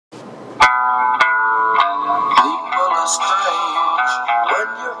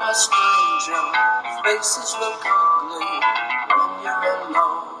a stranger, faces look ugly when you're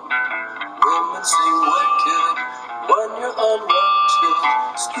alone. Women seem wicked when you're unwanted.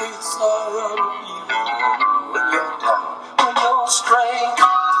 Streets are uneven when you're down. When you're strange,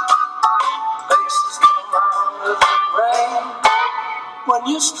 faces come out of the rain. When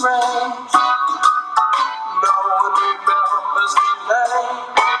you're strange, no one remembers the name.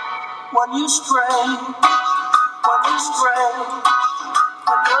 When you're strange, when you're strange,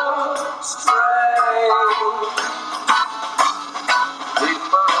 when you're strange.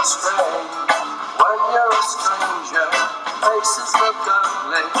 People are strange when you're a stranger. Faces look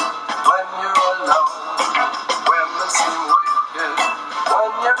ugly when you're alone. Women seem wicked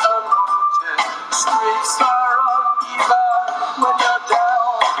when you're unwanted. Streets are uneven when you're down.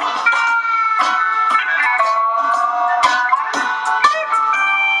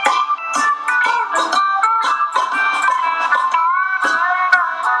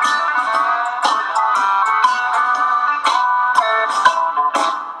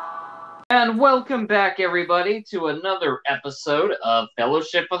 And welcome back, everybody, to another episode of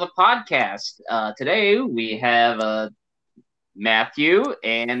Fellowship of the Podcast. Today we have Matthew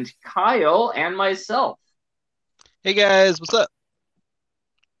and Kyle and myself. Hey guys, what's up?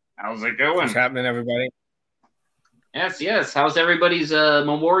 How's it going? What's happening, everybody? Yes. How's everybody's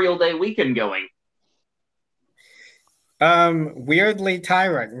Memorial Day weekend going? Weirdly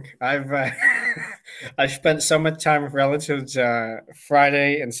tiring. I've I spent so much time with relatives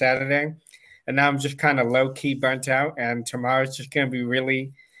Friday and Saturday, and now I'm just kind of low key burnt out. And tomorrow's just going to be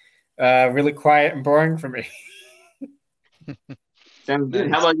really quiet and boring for me. Sounds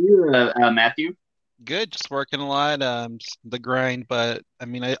good. How about you, Matthew? Good, just working a lot, just the grind. But I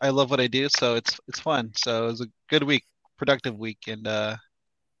mean, I love what I do, so it's fun. So it was a good week, productive week, and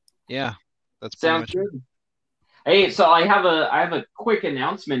yeah, that's pretty Sounds much good. Hey, so I have a quick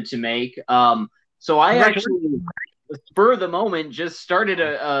announcement to make. So I actually, spur of the moment, just started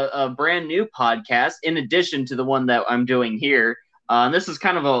a brand new podcast in addition to the one that I'm doing here. This is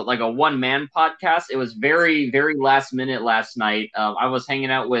kind of a one-man podcast. It was very, very last minute last night. I was hanging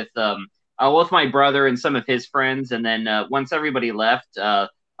out with my brother and some of his friends, and then once everybody left,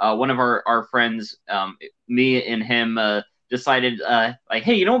 one of our friends, me and him, decided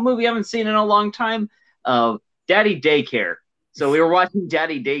hey, you know what movie I haven't seen in a long time? Daddy Daycare. So we were watching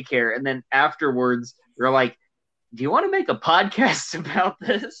Daddy Daycare, and then afterwards we were like, do you want to make a podcast about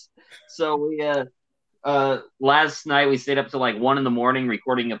this? So we last night we stayed up till 1 a.m.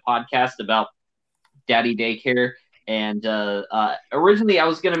 recording a podcast about Daddy Daycare. And originally I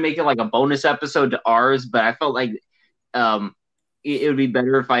was gonna make it a bonus episode to ours, but I felt like it would be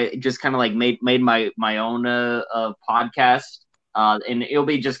better if I just kind of made my own podcast, and it'll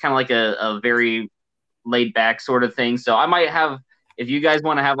be just kind of a very laid back sort of thing. So I might have, if you guys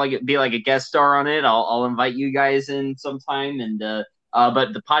want to have be a guest star on it, I'll invite you guys in sometime. And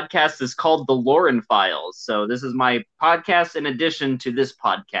but the podcast is called The Lauren Files. So this is my podcast in addition to this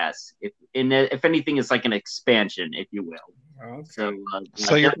podcast. If anything, it's like an expansion, if you will. Okay.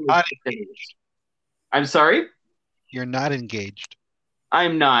 So you're not engaged. I'm sorry? You're not engaged.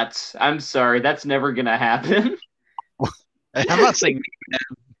 I'm not. I'm sorry. That's never gonna happen. I'm not saying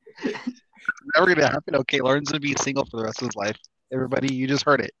it's never gonna happen. Okay, Lauren's gonna be single for the rest of his life. Everybody, you just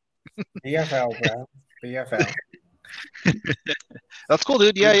heard it. BFL, bro. BFL. That's cool,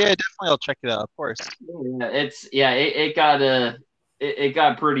 dude. Yeah, definitely. I'll check it out, of course. Yeah, it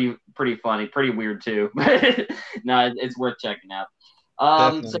got pretty funny, pretty weird too. No, it's worth checking out.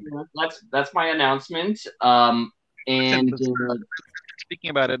 So that's my announcement. And speaking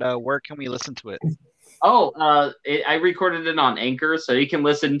about it, where can we listen to it? I recorded it on Anchor, so you can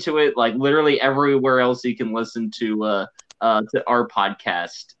listen to it literally everywhere else you can listen to our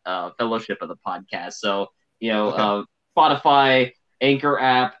podcast, Fellowship of the Podcast. So Spotify, Anchor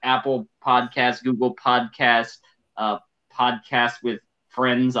app, Apple Podcast, Google Podcast, Podcast with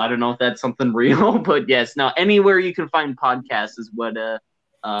Friends. I don't know if that's something real, but yes. Now anywhere you can find podcasts is what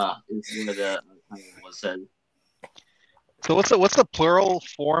was said. So what's the plural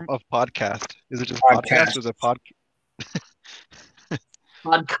form of podcast? Is it just podcast or is it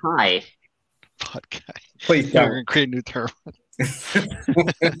Podkai. Podkai. Please We're don't. gonna create a new term.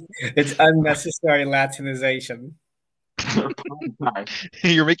 It's unnecessary Latinization.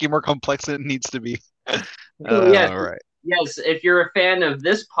 You're making it more complex than it needs to be. Yes. All right. Yes, if you're a fan of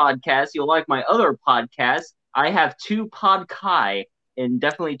this podcast, you'll like my other podcast. I have 2 podkai, and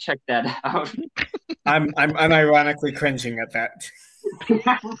definitely check that out. I'm unironically cringing at that.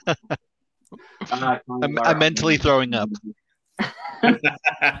 I'm mentally throwing up.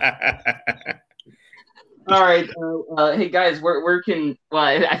 All right. Hey guys, where can? Well,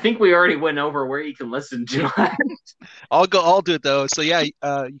 I think we already went over where you can listen to us. I'll do it though. So yeah, you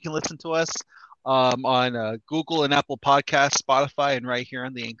can listen to us on Google and Apple Podcasts, Spotify, and right here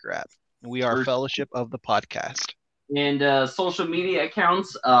on the Anchor app. And we are Fellowship of the Podcast. And social media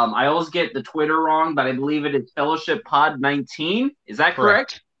accounts. I always get the Twitter wrong, but I believe it is Fellowship Pod 19. Is that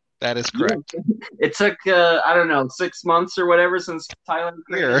correct? That is correct. Yeah. It took I don't know 6 months or whatever since Tyler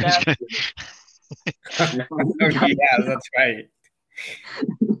created that. Yeah, that's right.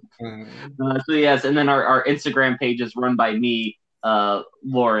 So yes, and then our Instagram page is run by me,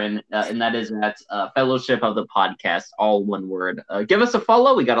 Lauren, and that is at Fellowship of the Podcast, all one word. Give us a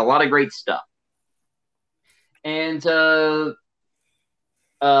follow. We got a lot of great stuff. And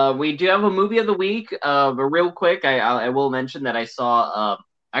we do have a movie of the week. But real quick, I will mention that I saw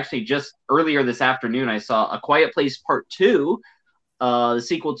actually just earlier this afternoon, I saw A Quiet Place Part 2, the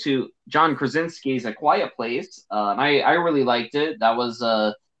sequel to John Krasinski's A Quiet Place. And I really liked it. That was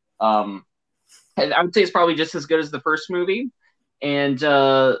I would say it's probably just as good as the first movie. And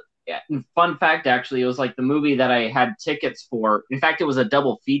yeah, fun fact, actually, it was like the movie that I had tickets for. In fact, it was a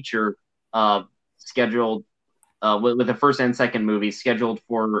double feature scheduled with the first and second movie scheduled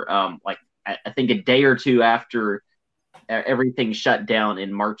for like I think a day or two after everything shut down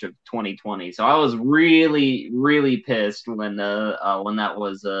in March of 2020. So I was really pissed when that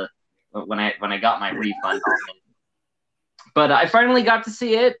was when I got my refund on it. But I finally got to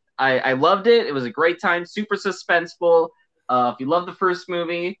see it. I loved it. It was a great time. Super suspenseful. If you love the first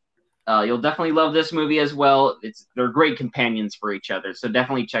movie, you'll definitely love this movie as well. They're great companions for each other. So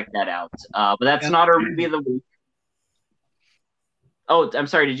definitely check that out. But that's not our movie of the week. Oh, I'm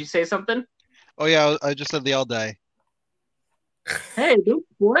sorry. Did you say something? Oh yeah, I just said they all die. Hey, don't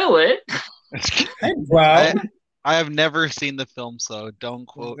spoil it. Well, I have never seen the film, so don't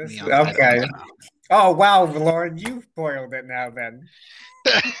quote me on that. Okay. Oh wow, Lauren, you spoiled it now. Then.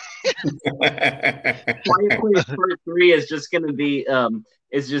 Quiet Place Part 3 is just gonna be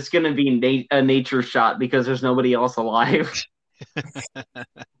a nature shot because there's nobody else alive.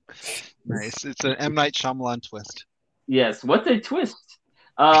 Nice. It's an M. Night Shyamalan twist. Yes, what a twist.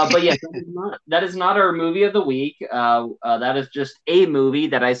 But yes, that is not our movie of the week. That is just a movie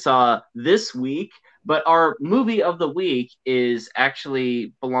that I saw this week. But our movie of the week is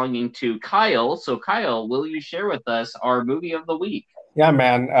actually belonging to Kyle. So Kyle, will you share with us our movie of the week? Yeah,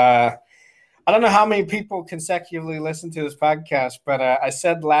 man. I don't know how many people consecutively listen to this podcast, but I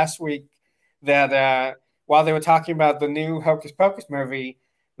said last week that while they were talking about the new Hocus Pocus movie,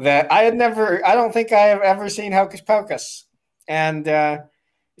 that I don't think I have ever seen Hocus Pocus. And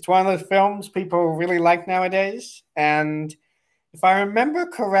it's one of those films people really like nowadays. And if I remember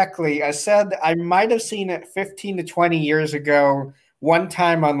correctly, I said I might have seen it 15 to 20 years ago, one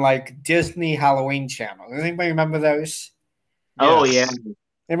time on like Disney Halloween Channel. Does anybody remember those? Oh, yeah.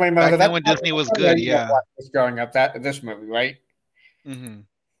 Anybody remember that? When Disney was good, yeah. Was growing up, this movie, right? Mm-hmm.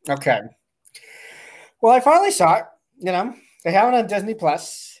 Okay. Well, I finally saw it. You know, they have it on Disney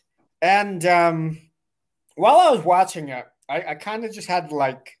Plus, and while I was watching it, I kind of just had to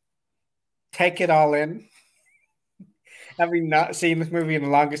like take it all in, having not seen this movie in the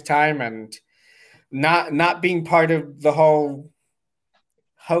longest time, and not being part of the whole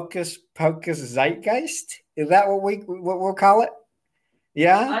Hocus Pocus zeitgeist. Is that what we'll call it?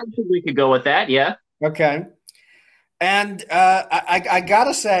 Yeah, I think we could go with that. Yeah. Okay. And I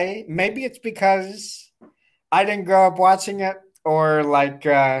gotta say, maybe it's because I didn't grow up watching it, or like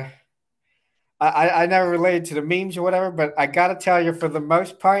I never related to the memes or whatever. But I gotta tell you, for the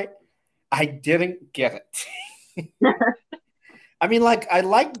most part, I didn't get it. I mean, like I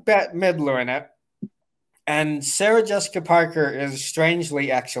like Bette Midler in it, and Sarah Jessica Parker is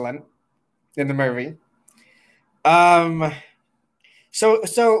strangely excellent in the movie.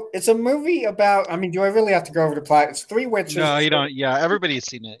 So it's a movie about. I mean, do I really have to go over the plot? It's three witches. No, you don't. Yeah, everybody's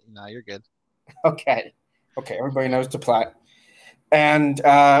seen it. No, you're good. Okay, everybody knows the plot. And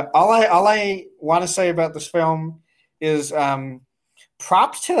all I want to say about this film is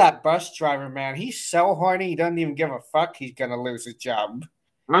props to that bus driver, man. He's so horny. He doesn't even give a fuck. He's gonna lose his job.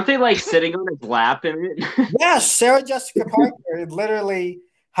 Aren't they like sitting on his lap in it? Yes, Sarah Jessica Parker is literally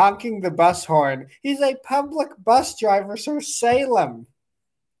honking the bus horn. He's a public bus driver from Salem.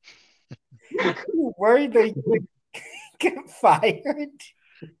 Worried they get fired?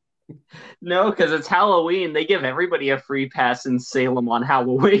 No, because it's Halloween. They give everybody a free pass in Salem on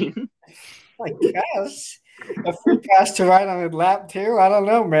Halloween. I guess. A free pass to ride on his lap, too? I don't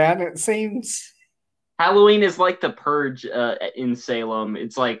know, man. It seems... Halloween is like the purge in Salem.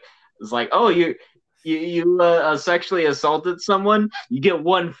 It's like, oh, you sexually assaulted someone, you get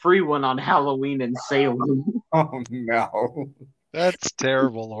one free one on Halloween in Salem. Oh no. That's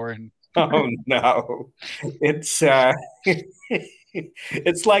terrible, Lauren. Oh no. It's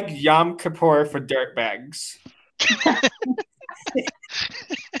it's like Yom Kippur for dirtbags.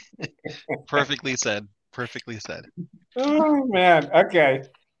 Perfectly said. Perfectly said. Oh man. Okay.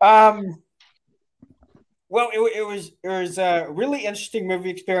 Um well, it was a really interesting movie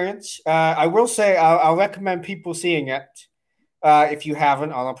experience. I will say I'll recommend people seeing it. If you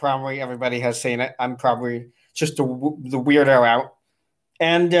haven't, although probably everybody has seen it, I'm probably just the weirdo out.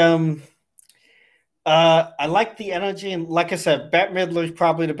 And I like the energy, and like I said, Bette Midler is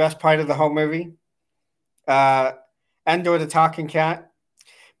probably the best part of the whole movie. Uh, Endor the talking cat.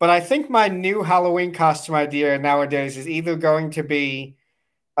 But I think my new Halloween costume idea nowadays is either going to be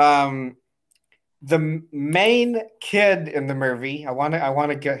um, the main kid in the movie. I want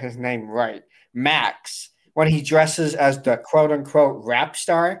to get his name right, Max, when he dresses as the quote unquote rap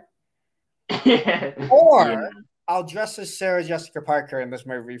star, or Yeah. I'll dress as Sarah Jessica Parker in this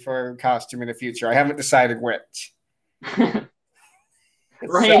movie for a costume in the future. I haven't decided which.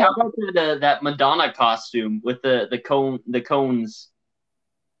 Ray, how about that Madonna costume with the cones?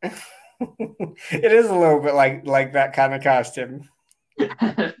 It is a little bit like that kind of costume.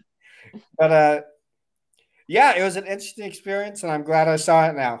 But yeah, it was an interesting experience, and I'm glad I saw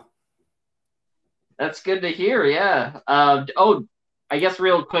it now. That's good to hear. Yeah. I guess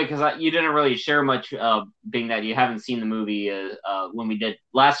real quick because you didn't really share much, being that you haven't seen the movie when we did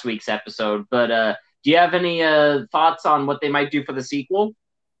last week's episode. But do you have any thoughts on what they might do for the sequel?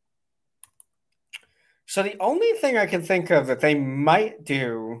 So the only thing I can think of that they might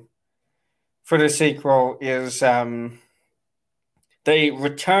do for the sequel is they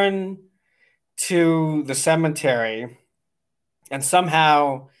return to the cemetery, and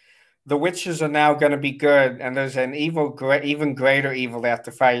somehow the witches are now going to be good, and there's an evil, even greater evil they have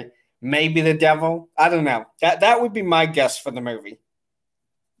to fight. Maybe the devil. I don't know. That would be my guess for the movie.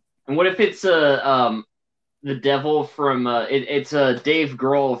 And what if it's the devil from it's Dave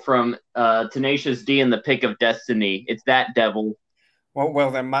Grohl from Tenacious D and the Pick of Destiny? It's that devil. Well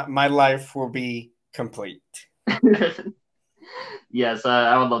then my life will be complete. Yes,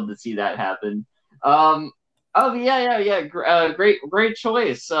 I would love to see that happen. Oh yeah. Great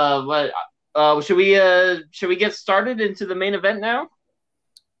choice. But should we get started into the main event now?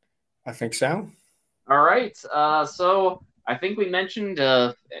 I think so. All right. So I think we mentioned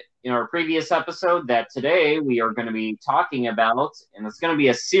in our previous episode that today we are going to be talking about, and it's going to be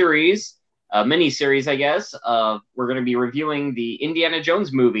a series, a mini series, I guess. We're going to be reviewing the Indiana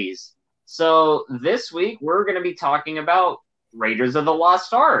Jones movies. So this week we're going to be talking about Raiders of the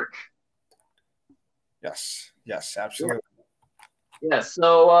Lost Ark. Yes, absolutely. Yeah,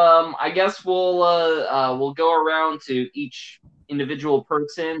 so I guess we'll go around to each individual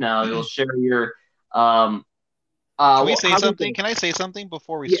person. You'll share your Can we say something? Can I say something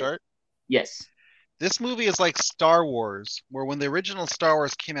before we start? Yes. This movie is like Star Wars, where when the original Star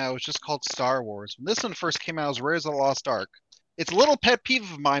Wars came out, it was just called Star Wars. When this one first came out, it was Raiders of the Lost Ark. It's a little pet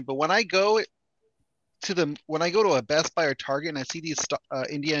peeve of mine, but when I go to a Best Buy or Target and I see these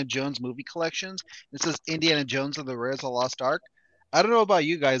Indiana Jones movie collections, it says Indiana Jones of the Raiders of the Lost Ark. I don't know about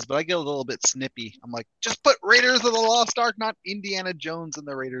you guys, but I get a little bit snippy. I'm like, just put Raiders of the Lost Ark, not Indiana Jones and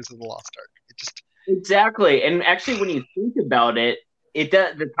the Raiders of the Lost Ark. It just exactly. And actually, when you think about it,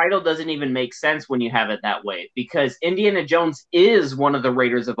 the title doesn't even make sense when you have it that way, because Indiana Jones is one of the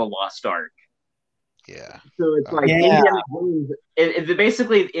Raiders of the Lost Ark. Yeah. So it's like Indiana Jones.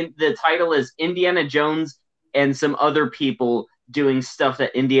 The title is Indiana Jones and some other people doing stuff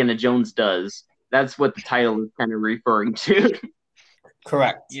that Indiana Jones does. That's what the title is kind of referring to.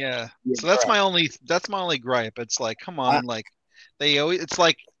 Correct. Yeah. So that's my only gripe. It's like, come on, like it's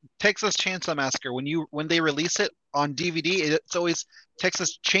like Texas Chainsaw Massacre. When they release it on DVD, it's always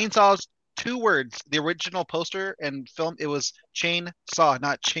Texas Chainsaws, 2 words. The original poster and film, it was chainsaw,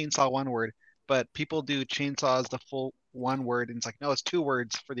 not chainsaw, 1 word. But people do chainsaws the full 1 word, and it's like, no, it's 2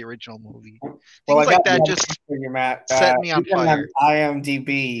 words for the original movie. Things like that just set me on fire. On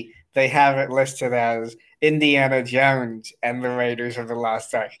IMDb, they have it listed as Indiana Jones and the Raiders of the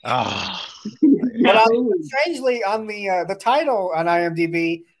Lost Ark. Oh. And strangely, on the title on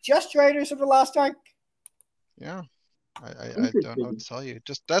IMDb, just Raiders of the Lost Ark. Yeah, I don't know what to tell you.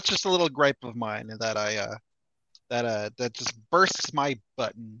 That's just a little gripe of mine, and that just bursts my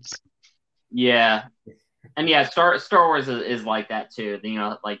buttons. Yeah. And yeah, Star Wars is like that too. You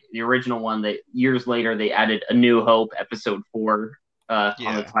know, like the original one, that years later they added A New Hope Episode 4 on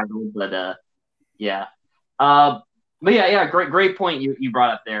the title. But yeah. But yeah, great point you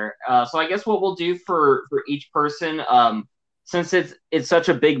brought up there. So I guess what we'll do for each person, since it's such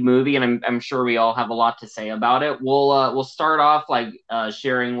a big movie, and I'm sure we all have a lot to say about it. We'll start off like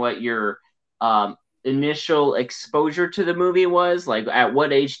sharing what your initial exposure to the movie was. Like, at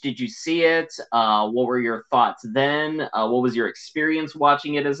what age did you see it? What were your thoughts then? What was your experience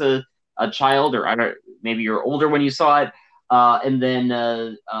watching it as a child, or I don't, maybe you're older when you saw it. And then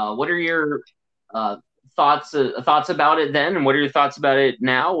what are your uh, thoughts about it then, and what are your thoughts about it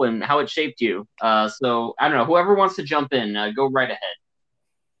now, and how it shaped you? So I don't know. Whoever wants to jump in, go right ahead.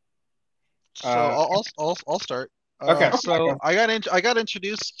 So Uh, I'll start. okay. So I got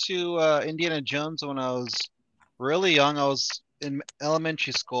introduced to Indiana Jones when I was really young. I was in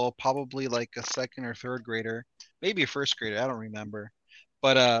elementary school, probably like a second or third grader, maybe a first grader. I don't remember.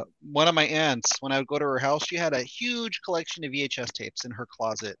 But one of my aunts, when I would go to her house, she had a huge collection of VHS tapes in her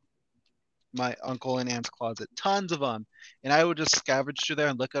closet. My uncle and aunt's closet, tons of them. And I would just scavenge through there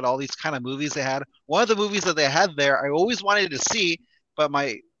and look at all these kind of movies they had. One of the movies that they had there, I always wanted to see, but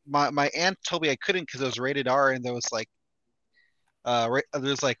my aunt told me I couldn't because it was rated R and there was like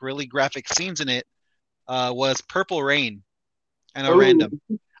there's like really graphic scenes in it. Was Purple Rain. I know, Oh, random.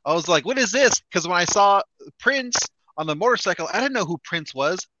 I was like, what is this? Because when I saw Prince on the motorcycle, I didn't know who Prince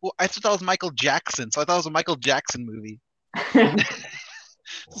was. Well, I thought that was Michael Jackson, so I thought it was a Michael Jackson movie.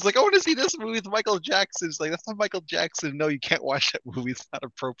 It's like, I want to see this movie with Michael Jackson. It's like, that's not Michael Jackson. No, you can't watch that movie. It's not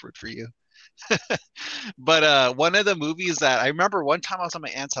appropriate for you. But one of the movies that I remember, one time I was at my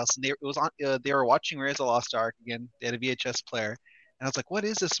aunt's house and they were watching Raiders of the Lost Ark again. They had a VHS player, and I was like, "What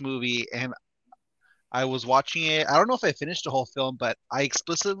is this movie?" And I was watching it. I don't know if I finished the whole film, but I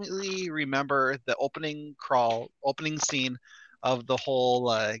explicitly remember the opening scene of the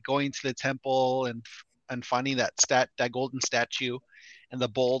whole going to the temple and finding that golden statue, and the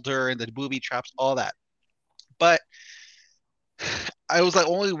boulder and the booby traps, all that. But I was like,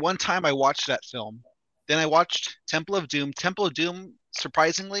 only one time I watched that film. Then I watched Temple of Doom. Temple of Doom,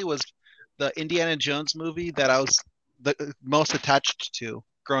 surprisingly, was the Indiana Jones movie that I was the most attached to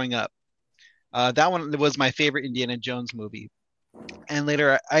growing up. That one was my favorite Indiana Jones movie. And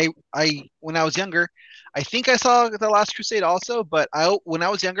later, when I was younger, I think I saw The Last Crusade also. But when I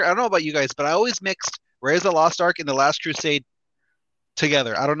was younger, I don't know about you guys, but I always mixed Raiders of the Lost Ark and The Last Crusade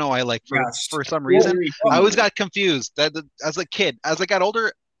together. I don't know. I like Yes. for some yeah, reason I always got confused. That as a kid, as I got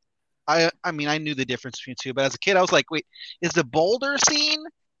older, I mean I knew the difference between the two, but as a kid, I was like, wait, is the boulder scene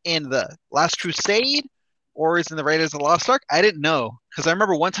in the Last Crusade or is in the Raiders of the Lost Ark? I didn't know because I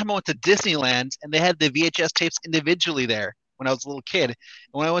remember one time I went to Disneyland and they had the VHS tapes individually there when I was a little kid. And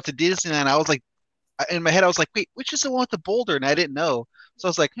when I went to Disneyland, I was like, in my head, I was like, wait, which is the one with the boulder? And I didn't know. So I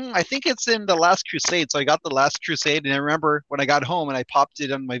was like, I think it's in the Last Crusade. So I got the Last Crusade, and I remember when I got home and I popped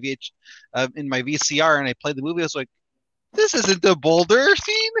it on my in my VCR, and I played the movie. I was like, this isn't the boulder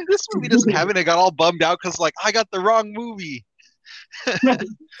scene. This movie doesn't have it. And I got all bummed out because like I got the wrong movie.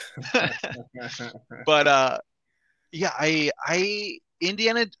 But yeah, I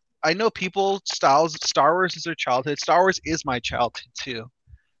Indiana. I know people styles Star Wars is their childhood. Star Wars is my childhood too.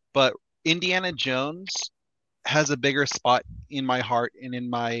 But Indiana Jones has a bigger spot in my heart and in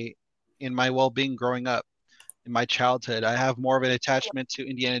my well-being growing up in my childhood. I have more of an attachment to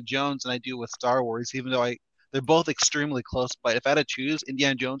Indiana Jones than I do with Star Wars, even though I they're both extremely close. But if I had to choose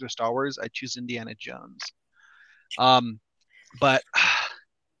Indiana Jones or Star Wars, I choose Indiana Jones. Um, but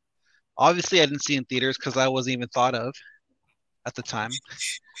obviously I didn't see it in theaters because I wasn't even thought of at the time.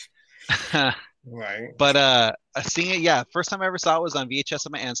 Right. But seeing it, yeah, first time I ever saw it was on VHS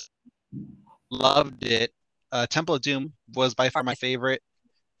at my aunt's. Loved it. Temple of Doom was by far my favorite.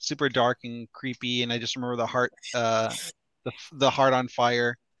 Super dark and creepy, and I just remember the heart on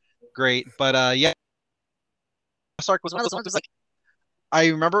fire. Great, but yeah, Lost Ark was one of those ones. Was like I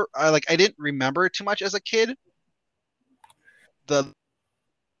remember, I didn't remember too much as a kid. The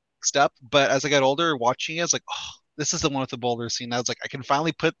stuff, but as I got older, watching it, I was like, oh, this is the one with the boulder scene. I was like, I can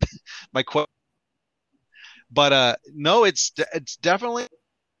finally put my quote. But no, it's definitely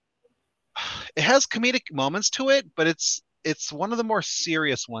it has comedic moments to it, but it's one of the more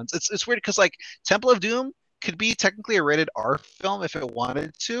serious ones. It's weird because like Temple of Doom could be technically a rated R film if it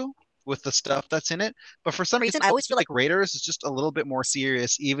wanted to with the stuff that's in it, but for some reason I always feel like Raiders is just a little bit more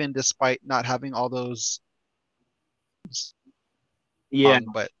serious, even despite not having all those. yeah,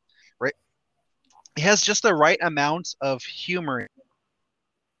 But right, it has just the right amount of humor,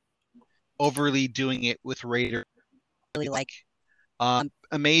 overly doing it with Raiders. Really like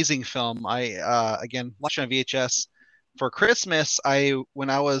amazing film. I again watched it on VHS for Christmas. When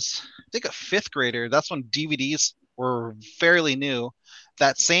I was I think a fifth grader, that's when DVDs were fairly new.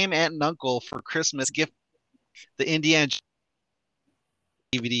 That same aunt and uncle for Christmas gift the Indiana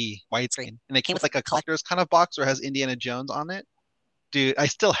DVD widescreen, and it came with like a collector's kind of box where it has Indiana Jones on it. Dude, I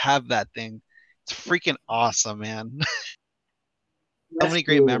still have that thing. It's freaking awesome, man. So many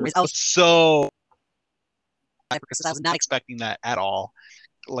great memories. I was so because I was not expecting that at all.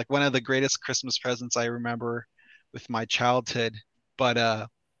 Like one of the greatest Christmas presents I remember with my childhood. But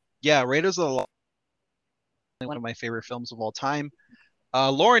yeah, Raiders of the Lost Ark, one of my favorite films of all time.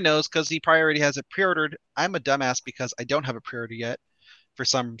 Lauren knows because he probably already has it pre-ordered. I'm a dumbass because I don't have it pre-ordered yet for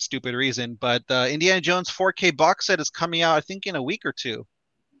some stupid reason. But the Indiana Jones 4K box set is coming out, I think, in a week or two.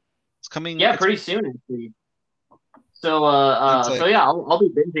 It's coming. Yeah, pretty soon actually. So like, so yeah, I'll be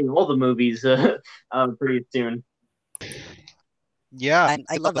binging all the movies pretty soon. Yeah,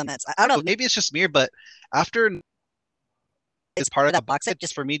 I love them. I don't know. Maybe it's just me, but after it's part of that box set,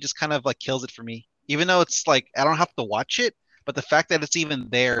 just for me, just kind of like kills it for me. Even though it's like I don't have to watch it, but the fact that it's even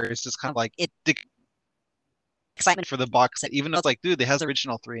there is just kind of like it excitement for the box set. Even though it's like, dude, it has the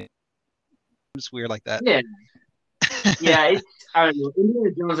original three. It's weird like that. Yeah, yeah. It's I don't know.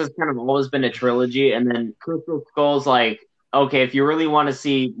 Indiana Jones has kind of always been a trilogy, and then Crystal Skull's like, okay, if you really want to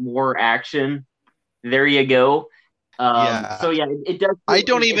see more action, there you go. Yeah. So yeah, it does. I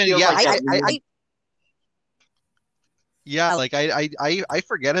don't even. Yeah, like yeah, like I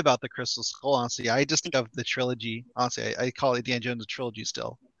forget about the Crystal Skull. Honestly, I just think of the trilogy. Honestly, I call Indiana Jones a trilogy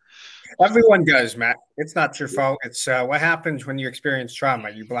still. Everyone does, Matt. It's not your fault. It's what happens when you experience trauma.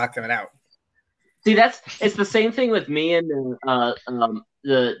 You block it out. See, it's the same thing with me and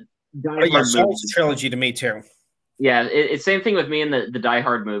the Die Hard movies. Trilogy to me too. Yeah, it's same thing with me and the Die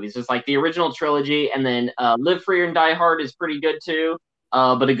Hard movies. It's like the original trilogy, and then Live Free and Die Hard is pretty good too.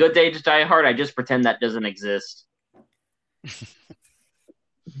 But A Good Day to Die Hard, I just pretend that doesn't exist.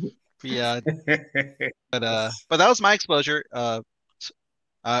 Yeah, but that was my exposure.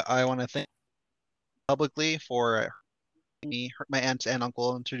 I want to thank publicly for me, my aunt and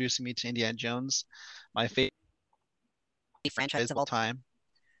uncle introducing me to Indiana Jones, my favorite franchise of all time.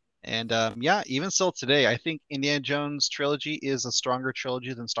 And yeah, even still today, I think Indiana Jones trilogy is a stronger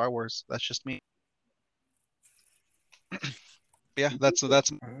trilogy than Star Wars. That's just me. Yeah, that's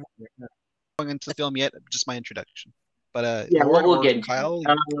going into the film yet, just my introduction. But yeah, we'll get Kyle.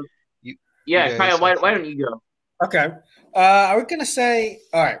 Kyle, why don't you go? Okay. I was gonna say,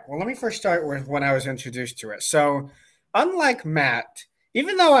 all right. Well, let me first start with when I was introduced to it. So, unlike Matt,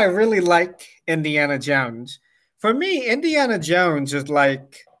 even though I really like Indiana Jones, for me, Indiana Jones is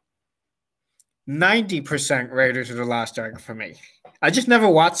like 90% Raiders of the Lost Ark for me. I just never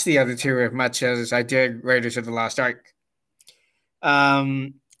watched the other two as much as I did Raiders of the Lost Ark.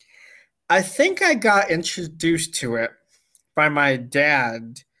 I think I got introduced to it by my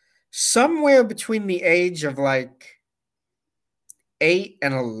dad somewhere between the age of like 8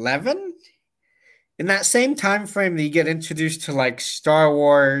 and 11. In that same time frame that you get introduced to like Star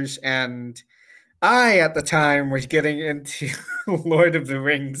Wars, and I at the time was getting into Lord of the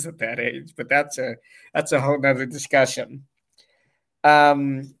Rings at that age, but that's a whole nother discussion.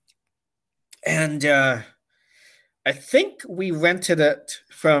 And I think we rented it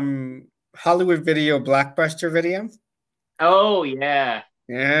from Hollywood Video, Blockbuster Video. Oh yeah.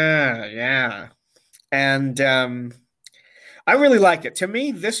 Yeah. And I really like it. To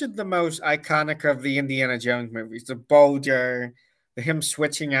me, this is the most iconic of the Indiana Jones movies. The boulder, him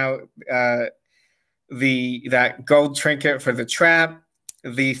switching out that gold trinket for the trap,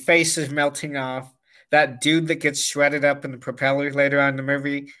 the faces melting off, that dude that gets shredded up in the propellers later on in the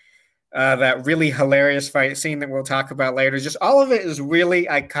movie, that really hilarious fight scene that we'll talk about later. Just all of it is really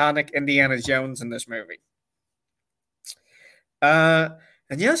iconic Indiana Jones in this movie. And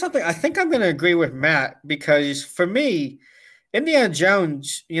you know something? I think I'm going to agree with Matt because for me, Indiana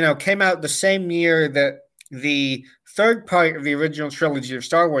Jones, came out the same year that the third part of the original trilogy of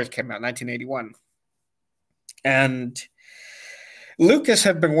Star Wars came out, 1981. And Lucas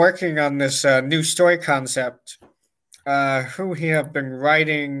had been working on this new story concept, who he had been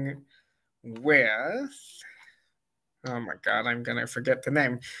writing with. Oh my God, I'm going to forget the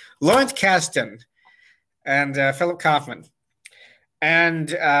name. Lawrence Kasdan and Philip Kaufman. And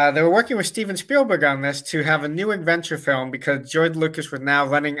they were working with Steven Spielberg on this to have a new adventure film because George Lucas was now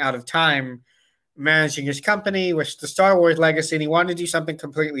running out of time managing his company with the Star Wars legacy, and he wanted to do something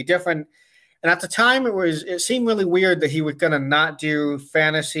completely different. And at the time, it seemed really weird that he was going to not do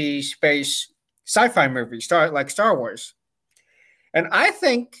fantasy, space, sci-fi movies like Star Wars. And I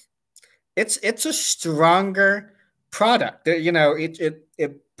think it's a stronger product.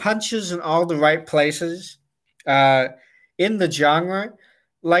 It punches in all the right places. In the genre,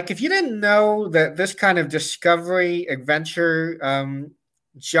 like if you didn't know that this kind of discovery adventure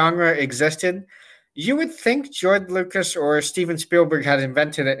genre existed, You would think George Lucas or Steven Spielberg had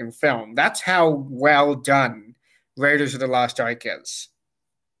invented it in film. That's how well done Raiders of the Lost Ark is.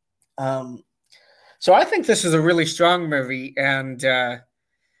 Um, so I think this is a really strong movie, and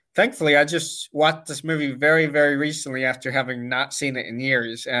thankfully, I just watched this movie very, very recently after having not seen it in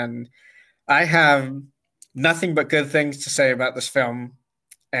years, and I have nothing but good things to say about this film,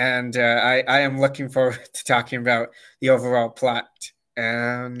 and I am looking forward to talking about the overall plot.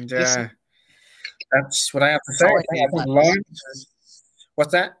 And This that's what I have to say. solid I A think plus.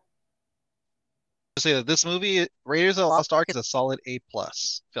 what's that? To say that this movie, Raiders of the Lost Ark, is a solid A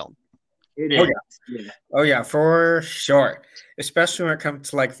plus film. It Oh, is. yeah. Yeah. Oh yeah, for sure. Especially when it comes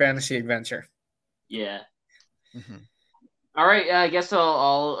to like fantasy adventure. Yeah. Mm-hmm. All right. I guess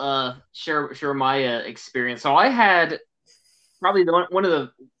I'll share my experience. So I had probably one of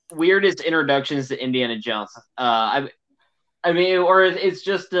the weirdest introductions to Indiana Jones. I mean, or it's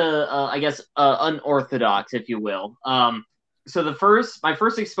just I guess unorthodox, if you will. So my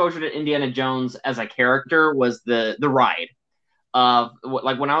first exposure to Indiana Jones as a character was the ride.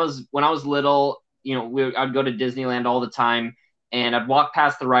 Like when I was little, I'd go to Disneyland all the time, and I'd walk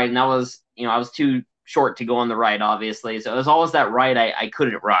past the ride, and that was, I was too short to go on the ride, obviously. So it was always that ride I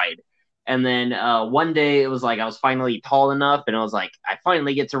couldn't ride. And then one day it was like I was finally tall enough, and I was like, I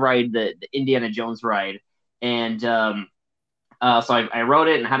finally get to ride the Indiana Jones ride. And so I wrote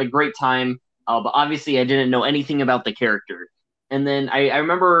it and had a great time. But obviously, I didn't know anything about the character. And then I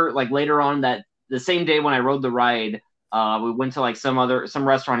remember like later on that the same day when I rode the ride, we went to like some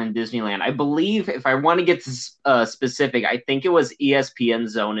restaurant in Disneyland. I believe, if I want to get specific, I think it was ESPN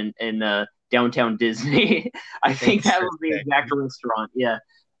Zone in downtown Disney. I think that was the exact restaurant. Yeah.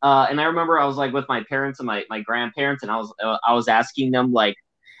 And I remember I was like with my parents and my grandparents, and I was asking them like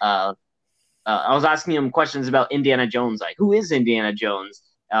I was asking them questions about Indiana Jones, like who is Indiana Jones,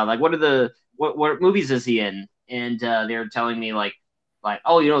 like what movies is he in, and they were telling me like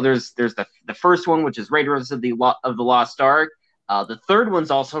oh, there's the first one, which is Raiders of the Lost Ark. The third one's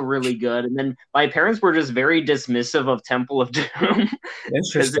also really good, and then my parents were just very dismissive of Temple of Doom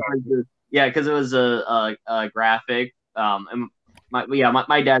because because it was a graphic. And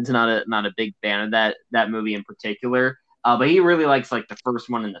my dad's not a big fan of that movie in particular, but he really likes like the first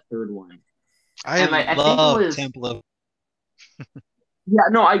one and the third one. I And I think love it was Temple of. Yeah,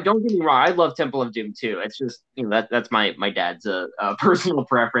 no, I don't get me wrong. I love Temple of Doom too. It's just that's my dad's personal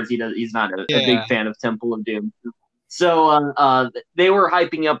preference. He's not a big Yeah. fan of Temple of Doom. So they were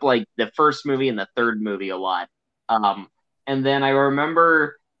hyping up like the first movie and the third movie a lot. And then I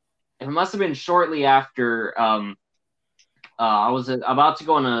remember it must have been shortly after I was about to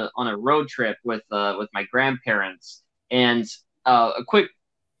go on a road trip with my grandparents. And a quick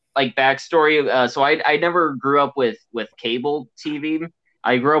like backstory. So I never grew up with cable TV.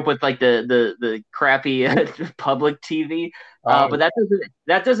 I grew up with like the crappy public TV. But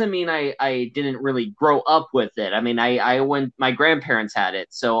that doesn't mean I didn't really grow up with it. I mean, I went, my grandparents had it,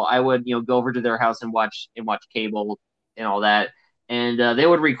 so I would go over to their house and watch cable and all that, and they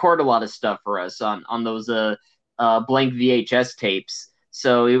would record a lot of stuff for us on those blank VHS tapes.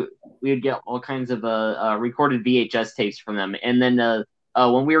 So we would get all kinds of recorded VHS tapes from them, and then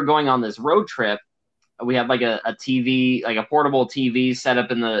when we were going on this road trip, we had like a TV, like a portable TV set up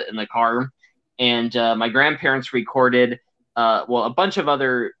in the car, and my grandparents recorded a bunch of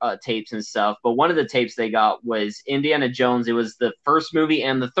other tapes and stuff. But one of the tapes they got was Indiana Jones. It was the first movie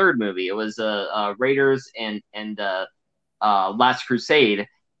and the third movie. It was Raiders and Last Crusade.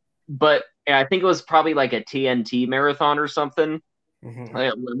 But I think it was probably like a TNT marathon or something,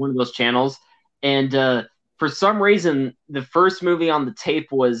 like one of those channels, and for some reason, the first movie on the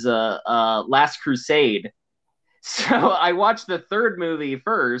tape was Last Crusade. So I watched the third movie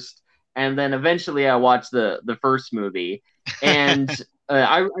first, and then eventually I watched the first movie. And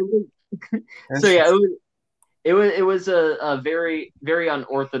I so yeah, it was a very very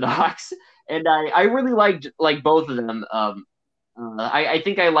unorthodox, and I really liked like both of them. I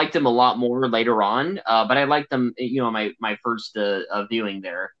think I liked them a lot more later on, but I liked them, my first viewing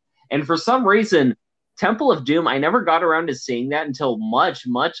there. And for some reason, Temple of Doom, I never got around to seeing that until much,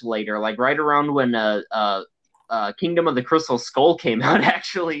 much later, like right around when Kingdom of the Crystal Skull came out,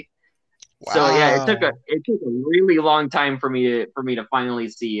 actually. Wow. So yeah, it took a really long time for me to finally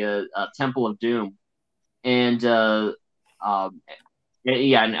see Temple of Doom, and yeah,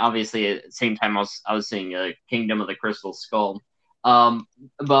 and obviously at the same time I was seeing Kingdom of the Crystal Skull. But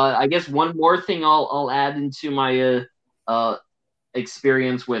I guess one more thing I'll add into my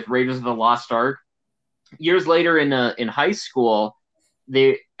experience with Raiders of the Lost Ark. Years later in high school,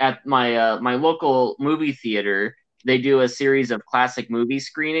 they at my my local movie theater, they do a series of classic movie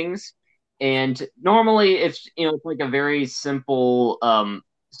screenings, And normally it's it's like a very simple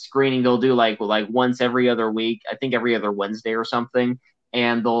screening. They'll do like once every other week, I think every other Wednesday or something,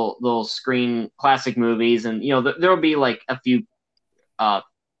 and they'll screen classic movies, and there'll be like a few. Uh,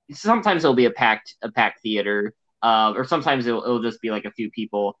 Sometimes it'll be a packed theater, or sometimes it'll just be like a few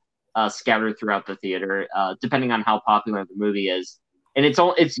people scattered throughout the theater, depending on how popular the movie is. And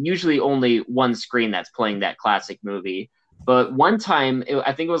it's usually only one screen that's playing that classic movie. But one time,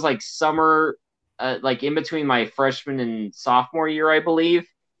 I think it was like summer, like in between my freshman and sophomore year, I believe,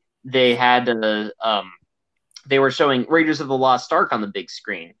 they had they were showing Raiders of the Lost Ark on the big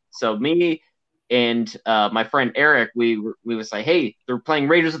screen. So me and my friend Eric, we was like, hey, they're playing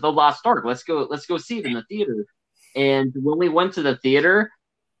Raiders of the Lost Ark. Let's go see it in the theater. And when we went to the theater,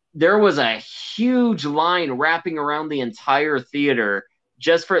 there was a huge line wrapping around the entire theater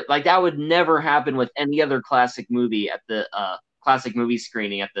just for like that would never happen with any other classic movie at the classic movie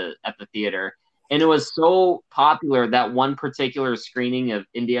screening at the theater. And it was so popular that one particular screening of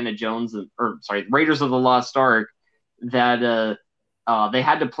Indiana Jones or sorry, Raiders of the Lost Ark that they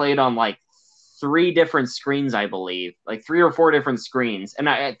had to play it on like three different screens, I believe, like three or four different screens. And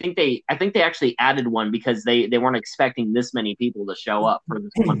I think they actually added one because they weren't expecting this many people to show up for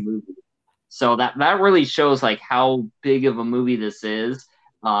this one movie. So that really shows like how big of a movie this is.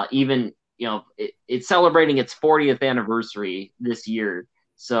 Even it's celebrating its 40th anniversary this year,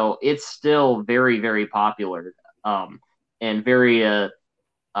 so it's still very very popular, and very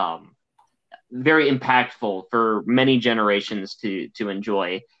very impactful for many generations to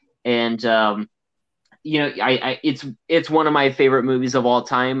enjoy. And it's one of my favorite movies of all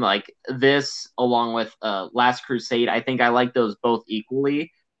time. Like this, along with Last Crusade, I think I like those both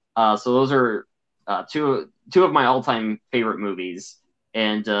equally. So those are two of my all time favorite movies.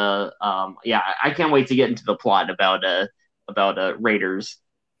 And yeah, I can't wait to get into the plot about Raiders.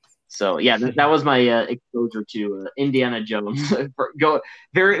 So yeah, that was my exposure to Indiana Jones. Go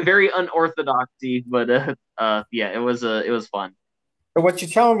very very unorthodoxy, but yeah, it was fun. So what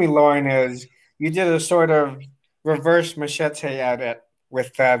you're telling me, Lauren, is you did a sort of reverse machete at it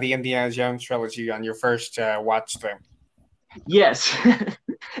with the Indiana Jones trilogy on your first watch thing. Yes,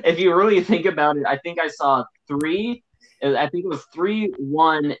 if you really think about it, I think I saw three. I think it was three,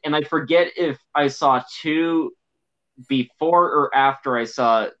 one, and I forget if I saw two before or after I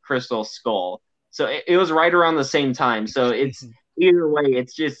saw Crystal Skull. So it was right around the same time. So it's either way,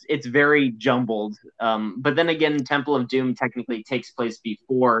 it's very jumbled. But then again, Temple of Doom technically takes place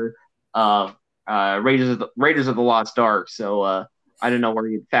before Raiders of the Lost Ark. So I don't know where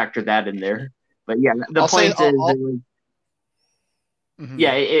you factor that in there. But yeah, the point is,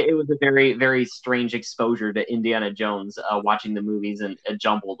 yeah, it was a very very strange exposure to Indiana Jones, watching the movies in a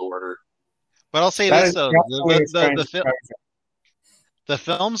jumbled order. But I'll say That this is though, definitely a strange exposure. the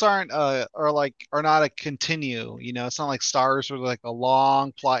films are not a continue. You know, it's not like Stars or like a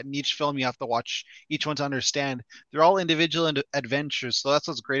long plot. In each film, you have to watch each one to understand. They're all individual adventures, so that's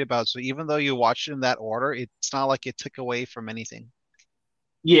what's great about it. So even though you watch it in that order, it's not like it took away from anything.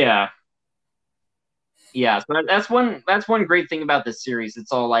 Yeah, yeah. So that's one great thing about this series.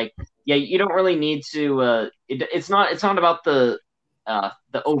 It's all like, yeah, you don't really need to. It's not about the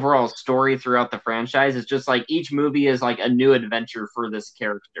overall story throughout the franchise. It's just like each movie is like a new adventure for this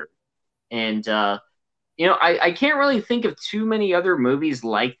character. And I can't really think of too many other movies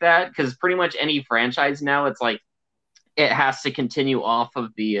like that, because pretty much any franchise now, it's like it has to continue off of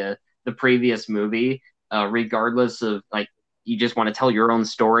the previous movie, regardless of like you just want to tell your own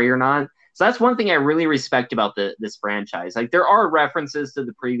story or not. So that's one thing I really respect about this franchise. Like there are references to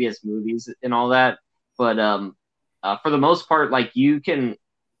the previous movies and all that, but for the most part, like you can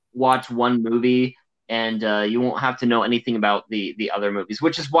watch one movie and you won't have to know anything about the other movies,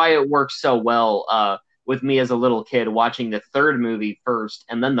 which is why it works so well with me as a little kid watching the third movie first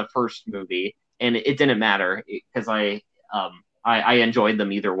and then the first movie, and it didn't matter because I enjoyed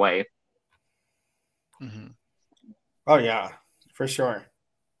them either way. Mm-hmm. Oh yeah, for sure.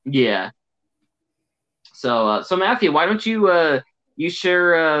 Yeah. So Matthew, why don't you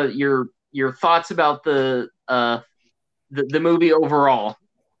share your thoughts about the movie overall?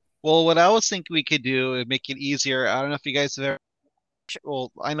 Well, what I was thinking we could do would make it easier. I don't know if you guys have ever.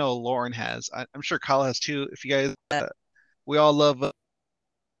 Well, I know Lauren has. I'm sure Kyle has too. If you guys, we all love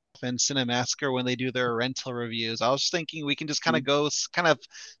and Cinemassacre when they do their rental reviews. I was thinking we can just kind of go kind of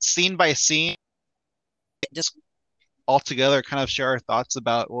scene by scene, just all together, kind of share our thoughts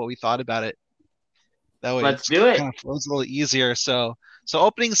about what we thought about it. That way, Let's it's do it. kind of flows a little easier. So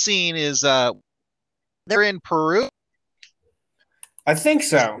opening scene is they're in Peru. I think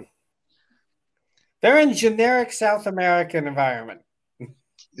so. They're in generic South American environment.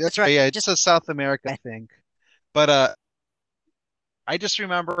 That's right. Yeah, just a South America thing. But I just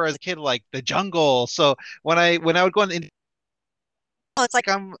remember as a kid like the jungle. So when I would go in, it's like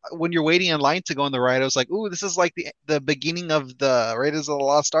I'm when you're waiting in line to go on the ride, I was like, ooh, this is like the beginning of the Raiders of the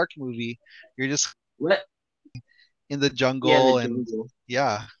Lost Ark movie. You're just Let in the yeah, in the jungle and jungle.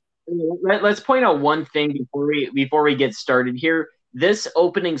 yeah. Let's point out one thing before we get started here. This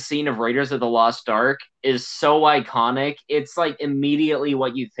opening scene of Raiders of the Lost Ark is so iconic. It's like immediately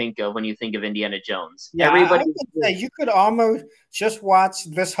what you think of when you think of Indiana Jones. Yeah, I Everybody, would say you could almost just watch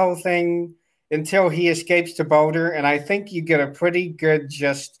this whole thing until he escapes to Boulder, and I think you get a pretty good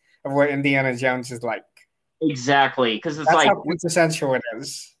gist of what Indiana Jones is like. exactly, because it's That's like how quintessential it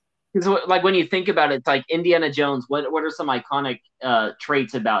is. because like when you think about it, it's like Indiana Jones. What are some iconic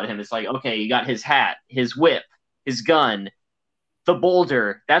traits about him? It's like okay, you got his hat, his whip, his gun, the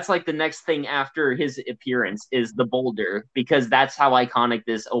boulder. That's like the next thing after his appearance is the boulder because that's how iconic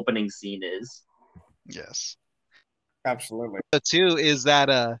this opening scene is. Yes. Absolutely. The two is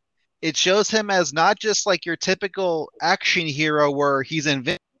that it shows him as not just like your typical action hero where he's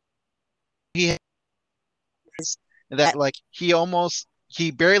invincible. He has that like he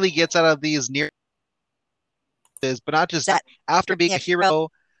barely gets out of these near but not just that after being a hero.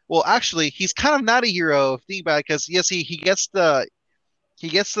 Well, actually, he's kind of not a hero. Think about it, because yes, he gets he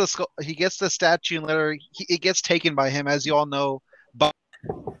gets the statue and later it gets taken by him, as you all know, by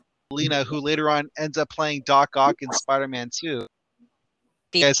Molina, who later on ends up playing Doc Ock in Spider-Man 2.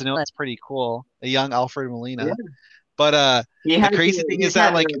 You guys know it's pretty cool, a young Alfred Yeah. Molina. But He the has crazy thing he's is that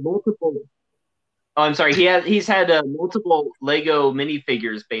had like multiple. Oh, I'm sorry. He's had multiple Lego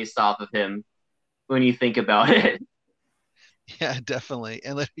minifigures based off of him. When you think about it, yeah, definitely.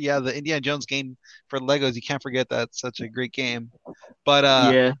 And yeah, the Indiana Jones game for Legos, you can't forget that. It's such a great game. But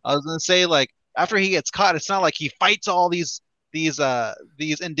yeah, I was gonna say like after he gets caught, it's not like he fights all these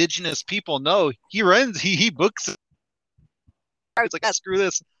indigenous people. No, he runs, he books it. It's like, ah, screw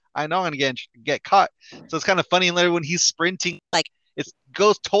this. I know I'm gonna get caught. So it's kind of funny later when he's sprinting, like it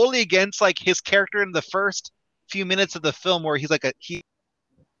goes totally against like his character in the first few minutes of the film where he's like a he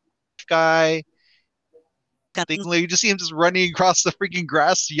guy. You just see him just running across the freaking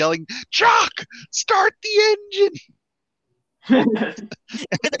grass, yelling, "Jock, start the engine!"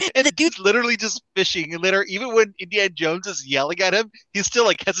 And the dude's literally just fishing. And later, even when Indiana Jones is yelling at him, he's still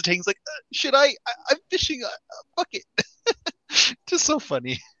like hesitating. He's like, "Should I? I'm fishing. Fuck it." Just so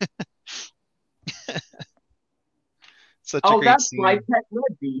funny. Such a oh, great that's my scene. pet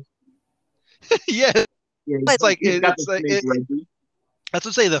Reggie. Yeah, Yeah, it's like he's got it's the like snake Reggie. that's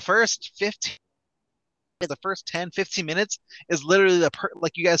what I say. The first 10, 15 minutes is literally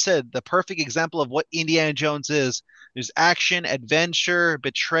like you guys said, the perfect example of what Indiana Jones is. There's action, adventure,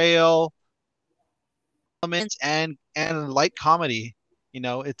 betrayal, elements, and light comedy. You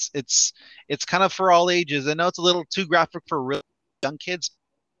know, it's kind of for all ages. I know it's a little too graphic for real young kids.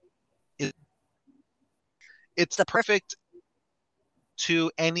 It's the perfect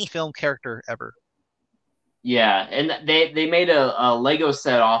to any film character ever. Yeah, and they made a Lego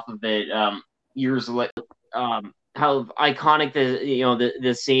set off of it years later. How iconic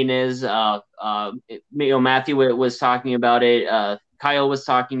the scene is. Matthew was talking about it. Kyle was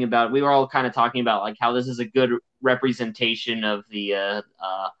talking about it. We were all kind of talking about like how this is a good representation of the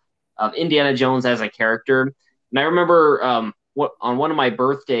of Indiana Jones as a character. And I remember on one of my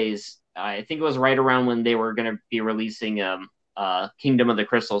birthdays, I think it was right around when they were going to be releasing Kingdom of the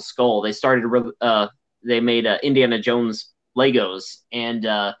Crystal Skull. They made Indiana Jones Legos, and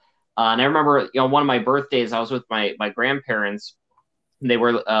I remember, one of my birthdays, I was with my grandparents. And we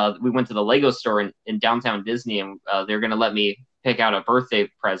went to the Lego store in downtown Disney, and they were going to let me pick out a birthday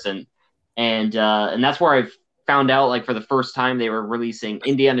present, and that's where I found out, like for the first time, they were releasing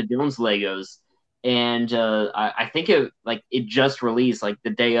Indiana Jones Legos, and I think it just released like the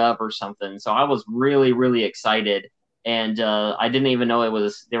day of or something. So I was really really excited, and I didn't even know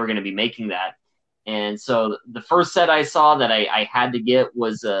they were going to be making that. And so the first set I saw that I had to get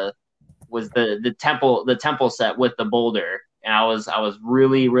was the temple set with the boulder, and I was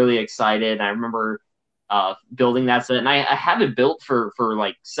really really excited. I remember building that set, and I had it built for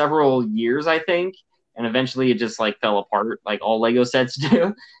like several years, I think, and eventually it just like fell apart, like all Lego sets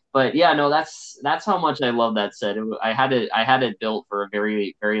do. But yeah, no, that's how much I love that set. I had it built for a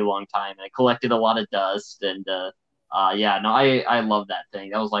very very long time, and I collected a lot of dust, and yeah, no, I love that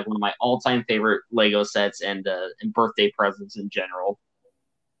thing. That was like one of my all time favorite Lego sets, and birthday presents in general.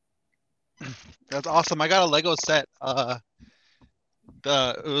 That's awesome. I got a Lego set. It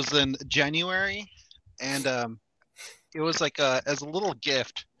was in January, and it was like as a little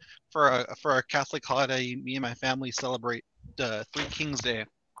gift for a Catholic holiday. Me and my family celebrate Three Kings Day,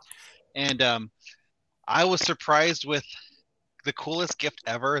 And I was surprised with the coolest gift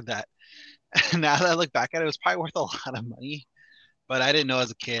ever that now that I look back at it, it was probably worth a lot of money. But I didn't know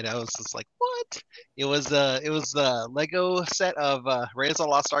as a kid. I was just like, what? It was the Lego set of Raiders of the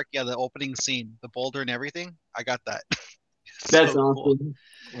Lost Ark. Yeah, the opening scene, the boulder and everything. I got that. That's So cool. awesome.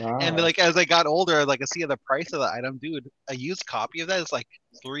 And Wow. like as I got older, like I see the price of the item, dude. A used copy of that is like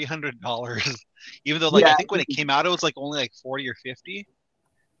 $300. Even though like I Yeah, think when it came out, it was like only like 40 or 50,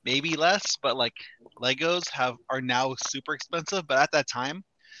 maybe less. But like Legos are now super expensive. But at that time,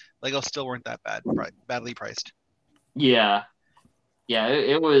 Legos still weren't that badly priced. yeah, yeah.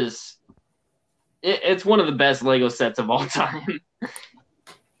 It was. It's one of the best Lego sets of all time.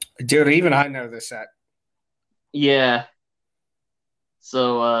 Dude, even I know this set. Yeah.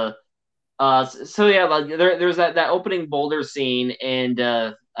 So so yeah, like there's that opening boulder scene, and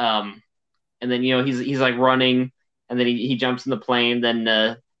then he's like running, and then he jumps in the plane, then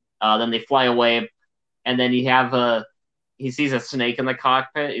they fly away, and then he sees a snake in the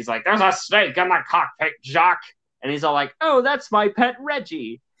cockpit. He's like, "There's a snake in the cockpit, Jock," and he's all like, "Oh, that's my pet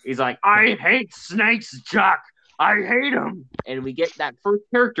Reggie." He's like, "I hate snakes, Jock. I hate them." And we get that first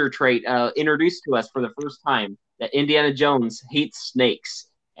character trait introduced to us for the first time, that Indiana Jones hates snakes,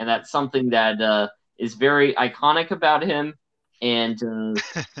 and that's something that is very iconic about him. And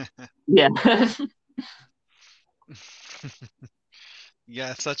yeah,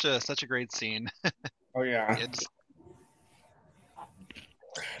 Yeah, such a great scene. Oh yeah. It's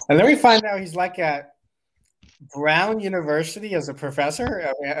And then we find out he's like at Brown University as a professor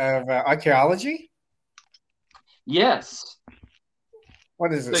of archaeology. yes.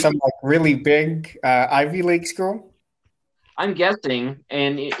 What is it? So Some like really big Ivy League school? I'm guessing,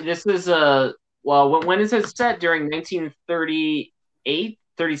 and this is well, when is it set? During 1938,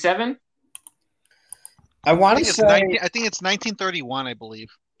 37? I I want to think it's say 1931, I believe,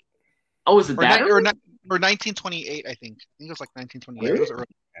 Oh, is it or that ni- or, early? ni- or 1928. I think it was like 1928. It really? was early.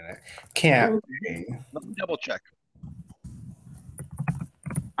 Can't be. Let me double check.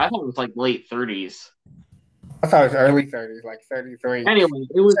 I thought it was like late 30s. I thought it was early 30s, like 33. Anyway,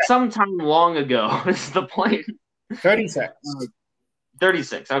 it was sometime long ago. Is the point? 36.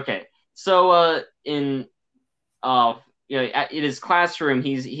 36. Okay. So in in his classroom,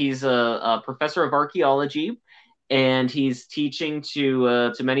 he's a professor of archaeology, and he's teaching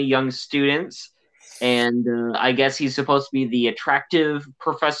to many young students. And I guess he's supposed to be the attractive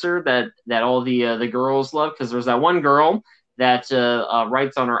professor that all the girls love, because there's that one girl that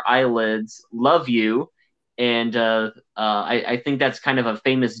writes on her eyelids "Love you," and I think that's kind of a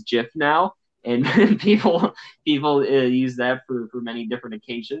famous GIF now, and people use that for many different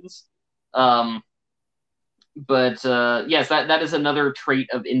occasions. Um, but yes, that is another trait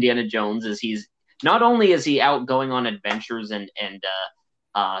of Indiana Jones, is he's not only is he out going on adventures and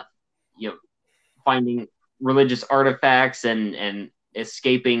you know finding religious artifacts and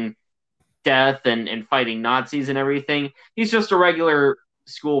escaping death and fighting Nazis and everything. He's just a regular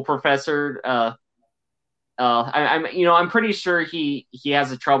school professor. I'm pretty sure he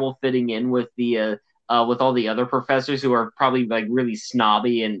has a trouble fitting in with all the other professors, who are probably like really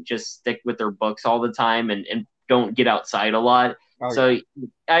snobby and just stick with their books all the time and don't get outside a lot. Oh, So yeah.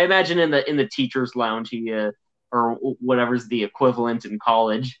 I imagine in the teachers' lounge, or whatever's the equivalent in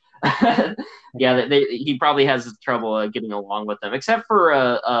college. Yeah, he probably has trouble getting along with them, except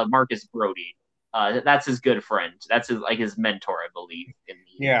for Marcus Brody. That's his good friend. That's his mentor, I believe.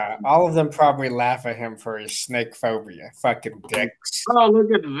 Yeah, all of them probably laugh at him for his snake phobia. Fucking dicks. Oh,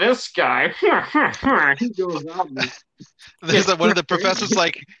 look at this guy. He goes out. One of the professors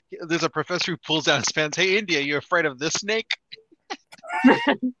like there's a professor who pulls down his pants. Hey, India, you afraid of this snake?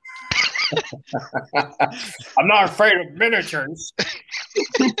 I'm not afraid of miniatures.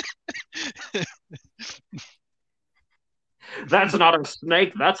 That's not a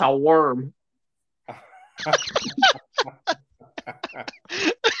snake. That's a worm.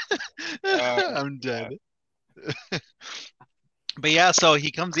 I'm dead. But yeah, so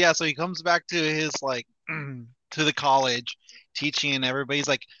he comes. Yeah, so he comes back to his like to the college, teaching, and everybody's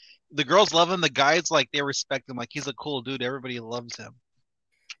like, the girls love him. The guys like they respect him. Like he's a cool dude. Everybody loves him.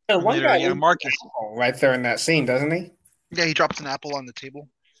 And one Later, guy yeah, Marcus. right there in that scene, doesn't he? Yeah, he drops an apple on the table.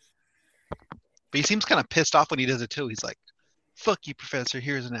 But he seems kind of pissed off when he does it too. He's like, "Fuck you, professor.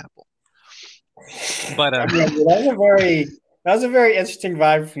 Here's an apple." But Yeah, that was a very interesting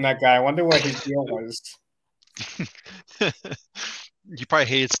vibe from that guy. I wonder what his deal was. you probably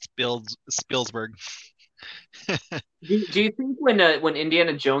hated Spilsberg. Do you think when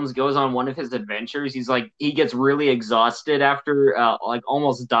Indiana Jones goes on one of his adventures, he gets really exhausted after like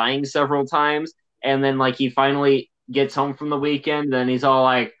almost dying several times, and then like he finally gets home from the weekend, then he's all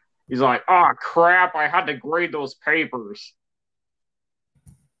like, He's like, oh crap, I had to grade those papers.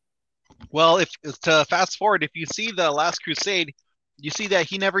 Well, if to fast forward, if you see the Last Crusade, you see that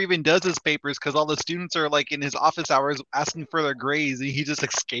he never even does his papers because all the students are like in his office hours asking for their grades, and he just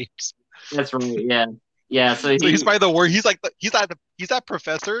escapes. That's right. Yeah. Yeah. So So he's probably the worst. He's that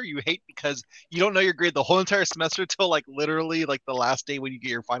professor you hate because you don't know your grade the whole entire semester till like literally like the last day when you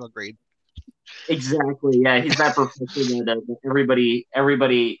get your final grade. exactly. Yeah. He's that professor that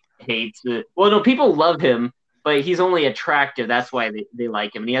everybody hates. Well, no, people love him, but he's only attractive. That's why they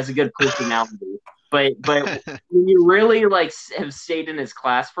like him. And he has a good personality. But when you really like have stayed in his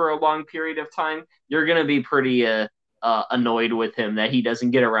class for a long period of time, you're gonna be pretty annoyed with him that he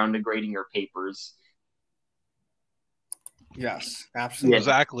doesn't get around to grading your papers. Yes, absolutely.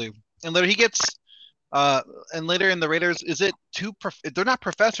 Exactly. And later he gets and later in the Raiders, is it they're not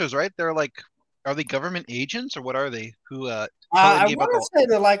professors, right? They're like, are they government agents or what are they? Who I want to say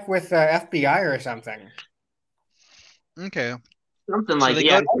they're like with FBI or something. Okay. Something So like they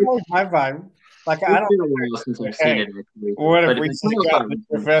yeah. go- That was my vibe. Like I It's don't been a while since I've seen it. Actually. what But if we it's just still got fun.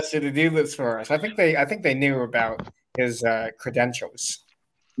 the professor to do this for us? I think they knew about his credentials.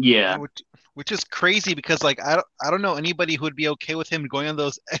 Yeah. which is crazy because like I don't know anybody who would be okay with him going on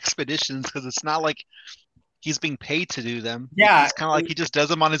those expeditions because it's not like he's being paid to do them. Yeah. It's kind of like he just does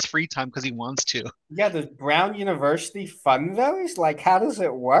them on his free time because he wants to. Yeah, does Brown University fund those? Like, how does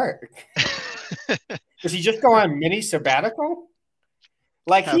it work? Does he just go on a mini sabbatical?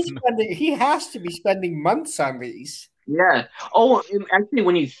 Like he has to be spending months on these. Yeah. Oh, actually,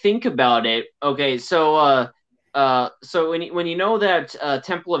 when you think about it, okay, so when you know that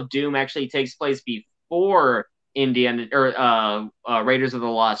Temple of Doom actually takes place before Indiana or Raiders of the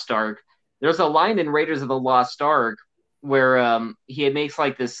Lost Ark, there's a line in Raiders of the Lost Ark where he makes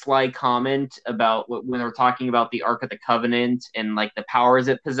like this sly comment about when they're talking about the Ark of the Covenant and like the powers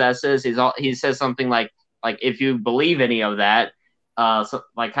it possesses. He says something like if you believe any of that. So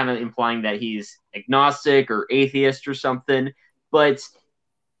like kind of implying that he's agnostic or atheist or something. But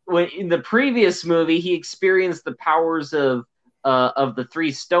when in the previous movie, he experienced the powers of the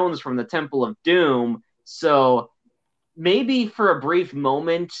three stones from the Temple of Doom. So maybe for a brief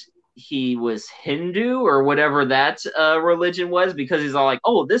moment he was Hindu or whatever that religion was, because he's all like,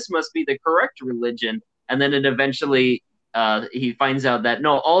 "Oh, this must be the correct religion," and then it eventually he finds out that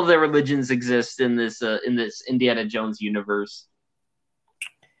no, all the religions exist in this Indiana Jones universe.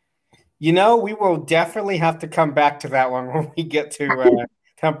 You know, we will definitely have to come back to that one when we get to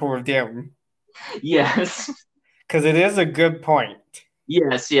Temple of Doom. Yes. Because it is a good point.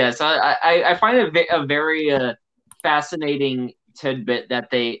 Yes. I find it a very fascinating tidbit that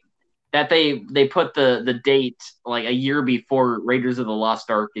they put the date like a year before Raiders of the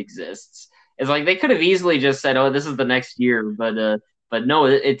Lost Ark exists. It's like they could have easily just said, "Oh, this is the next year," but no,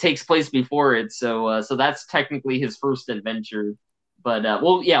 it takes place before it. So that's technically his first adventure. But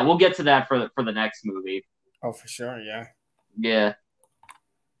we'll get to that for the next movie. Oh, for sure, yeah. Yeah.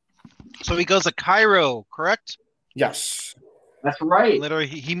 So he goes to Cairo, correct? Yes. That's right. Literally,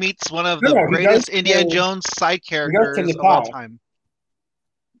 he meets one of the greatest Indiana Jones side characters of all time.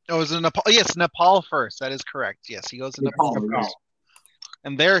 Oh, is it Nepal? Yes, Nepal first. That is correct. Yes, he goes to Nepal first.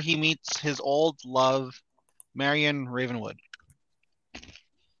 And there he meets his old love, Marion Ravenwood.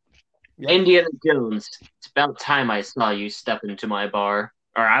 Yep. Indiana Jones. It's about time I saw you step into my bar.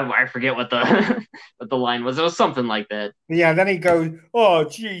 Or I forget what the what the line was. It was something like that. Yeah, then he goes, "Oh,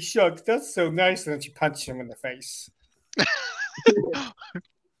 gee, shucks, that's so nice," and then she punches him in the face.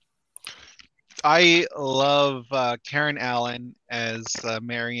 I love Karen Allen as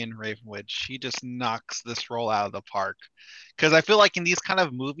Marion Ravenwood. She just knocks this role out of the park. Because I feel like in these kind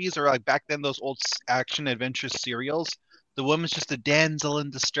of movies, or like back then, those old action adventure serials, the woman's just a damsel in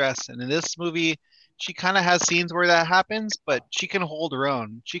distress. And in this movie, she kind of has scenes where that happens, but she can hold her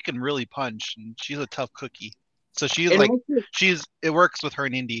own. She can really punch, and she's a tough cookie. So she's like, it works with her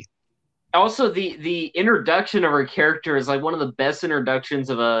in Indy. Also, the introduction of her character is like one of the best introductions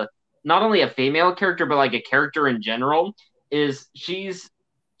of not only a female character, but like a character in general. Is she's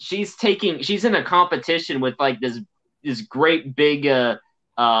in a competition with like this great big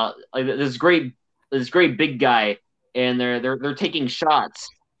like this great big guy, and they're taking shots,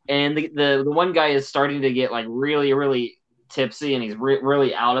 and the one guy is starting to get like really, really tipsy, and he's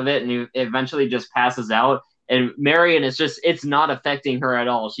really out of it, and he eventually just passes out. And Marion is it's not affecting her at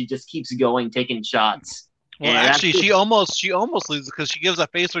all. She just keeps going, taking shots. Well, and actually, she almost loses because she gives a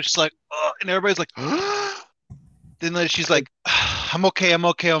face where she's like, oh, and everybody's like, then she's like, I'm okay. And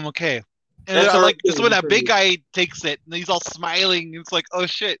this is when that big guy takes it, and he's all smiling. And it's like, oh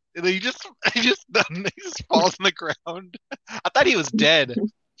shit! And then he just falls on the ground. I thought he was dead.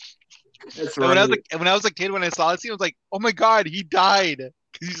 That's And right. when I was a kid, when I saw this scene, I was like, "Oh my god, he died!"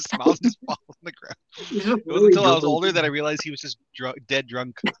 Because he just smiles and just falls on the ground. He's just It wasn't really until I was drunk. older that I realized he was just dead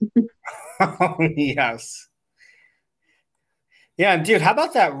drunk. Oh, yes. Yeah, and dude, how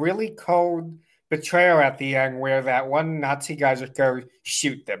about that really cold betrayal at the end where that one Nazi guy just goes,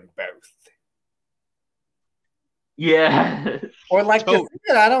 shoot them both? Yeah. Or like the So thing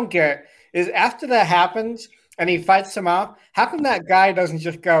that I don't get is after that happens and he fights them off, how come that guy doesn't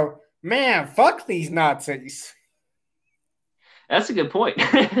just go, man, fuck these Nazis? That's a good point.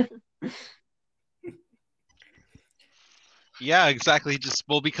 yeah, exactly. Just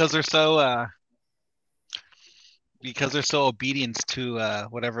because they're so obedient to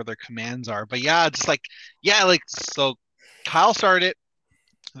whatever their commands are. But yeah, just like so Kyle started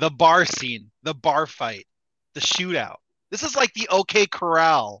the bar scene, the bar fight, the shootout. This is like the OK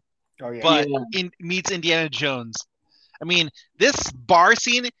Corral, Oh yeah. but Yeah. meets Indiana Jones. I mean, this bar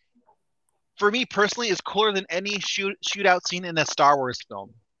scene for me personally is cooler than any shootout scene in a Star Wars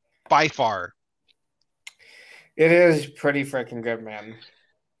film, by far. It is pretty freaking good, man.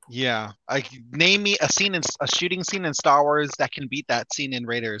 Yeah, name me a shooting scene in Star Wars that can beat that scene in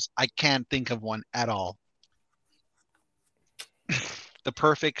Raiders. I can't think of one at all. The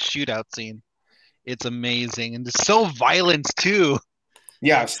perfect shootout scene. It's amazing and it's so violent too.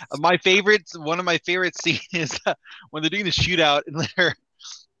 Yes. One of my favorite scenes is when they're doing the shootout and they're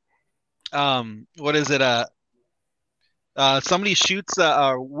what is it somebody shoots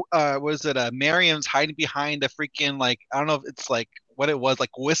was it Miriam's hiding behind a freaking like I don't know if it's like what it was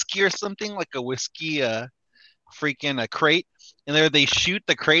like whiskey or something like a whiskey freaking a crate and there they shoot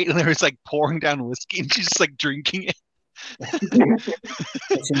the crate and there's like pouring down whiskey and she's just like drinking it.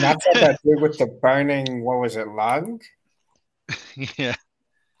 So that's what that did with the burning, what was it, lung? Yeah.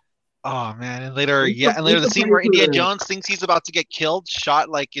 Oh man, and later the scene where Indiana Jones thinks he's about to get killed, shot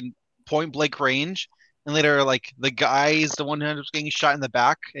like in point blank range, and later like the guy is the one who's getting shot in the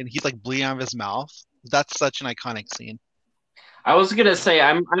back, and he's like bleeding out of his mouth. That's such an iconic scene. I was gonna say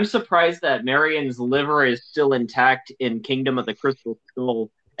I'm surprised that Marion's liver is still intact in Kingdom of the Crystal Skull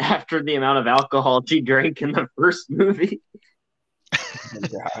after the amount of alcohol she drank in the first movie.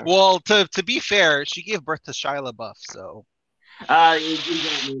 Oh, well, to be fair, she gave birth to Shia LaBeouf, so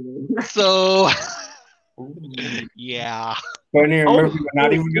so yeah. Funny movie we're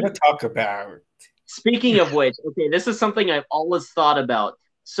not even going to talk about. Speaking of which, okay, this is something I've always thought about.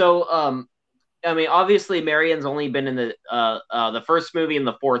 So, I mean, obviously, Marion's only been in the first movie and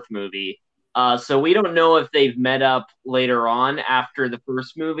the fourth movie, so we don't know if they've met up later on after the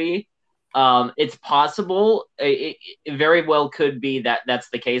first movie. It's possible. It very well could be that that's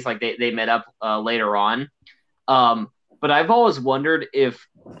the case. Like they met up later on. But I've always wondered if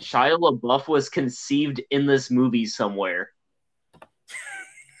Shia LaBeouf was conceived in this movie somewhere.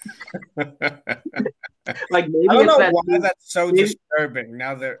 Like maybe I don't it's know that why scene, that's so maybe, disturbing.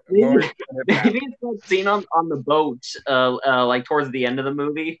 Now that maybe, Lord maybe it's that scene on the boat, like towards the end of the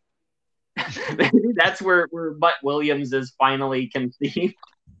movie. Maybe that's where Butt Williams is finally conceived.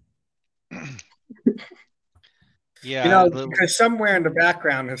 Yeah, because somewhere in the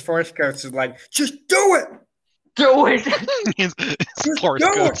background, his Force Ghost is like, "Just do it, Do it." his just Force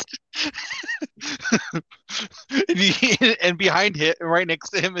do Ghost. And behind him, right next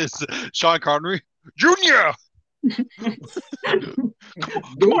to him, is Sean Connery Jr. Come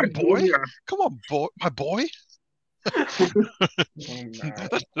on, boy! Come on, boy, my boy! And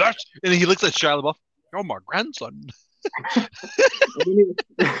he looks at Shia LaBeouf. Oh, my grandson.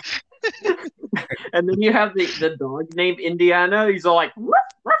 And then you have the dog named Indiana. He's all like, "Ruff,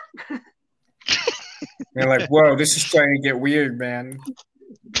 ruff." They're like, "Whoa, this is starting to get weird, man."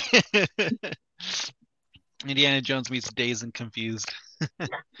 Indiana Jones meets Dazed and Confused.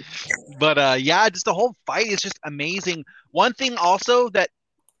 But yeah, just the whole fight is just amazing. One thing also that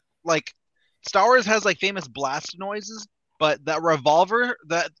like Star Wars has like famous blast noises, but that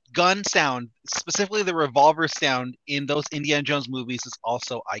gun sound, specifically the revolver sound in those Indiana Jones movies is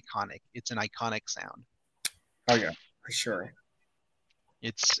also iconic. It's an iconic sound. Oh yeah, for sure.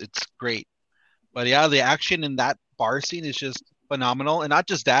 It's great. But yeah, the action in that bar scene is just phenomenal. And not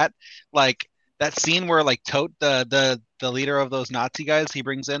just that, like that scene where like Tote, the leader of those Nazi guys, he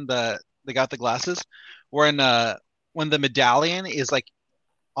brings in the guy with the glasses, when the medallion is like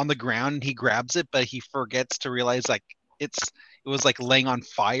on the ground, he grabs it, but he forgets to realize like it was like laying on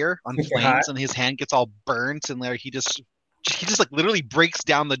fire on flames, and his hand gets all burnt, and there he just like literally breaks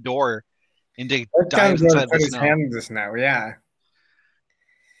down the door and dives inside the his snow. hand in the snow. Yeah,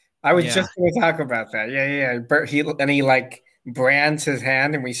 I was just going to talk about that. Yeah. But he like brands his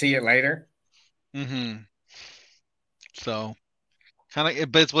hand, and we see it later. Mm-hmm. So, Kind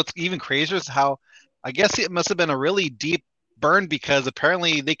of, but it's what's even crazier is how I guess it must have been a really deep burn because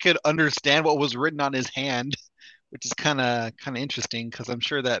apparently they could understand what was written on his hand, which is kind of interesting because I'm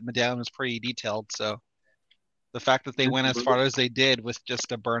sure that medallion was pretty detailed. So the fact that they went as far as they did with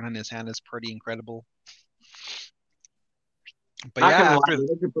just a burn on his hand is pretty incredible. But Not yeah, gonna lie, after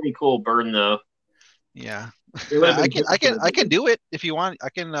it's a pretty cool burn though. yeah, It would have I been can cool I can do it if you want. I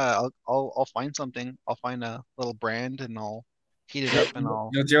can I'll find something. I'll find a little brand and I'll heat it up and I'll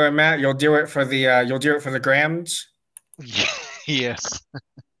You'll do it, Matt. You'll do it for the grams. yes,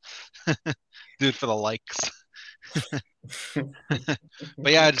 do it for the likes.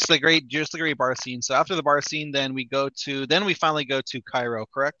 But yeah, just a great bar scene. So after the bar scene, then we finally go to Cairo,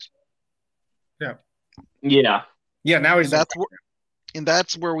 correct? Yeah. Yeah. Yeah. Now And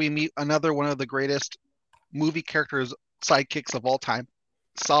that's where we meet another one of the greatest movie characters sidekicks of all time,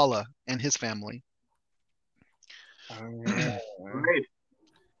 Saleh and his family. Right.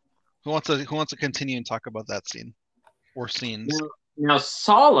 Who wants to continue and talk about that scene or scenes? Now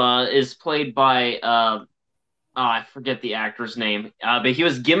Sala is played by I forget the actor's name, but he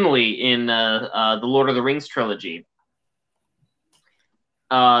was Gimli in the Lord of the Rings trilogy.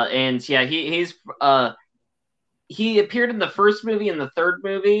 And yeah, he appeared in the first movie and the third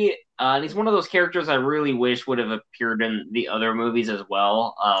movie, and he's one of those characters I really wish would have appeared in the other movies as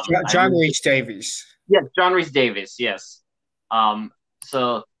well. John Rhys Davies. Yes, John Rhys Davies. Yes.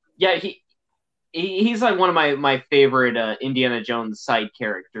 So yeah, he's like one of my favorite Indiana Jones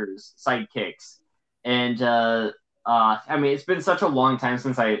sidekicks, and I mean it's been such a long time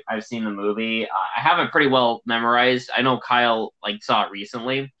since I've seen the movie. I have it pretty well memorized. I know Kyle like saw it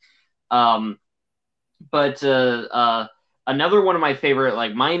recently, but another one of my favorite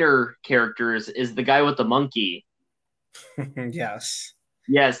like minor characters is the guy with the monkey. Yes.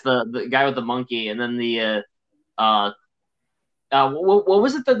 Yes, the guy with the monkey, and then what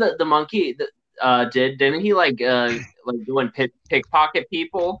was it that the monkey did? Didn't he like go and pickpocket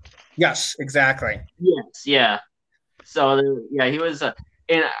people? Yes, exactly. Yes, yeah. So yeah, he was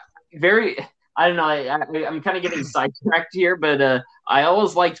and very. I don't know. I'm kind of getting sidetracked here, but I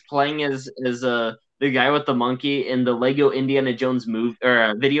always liked playing as the guy with the monkey in the Lego Indiana Jones movie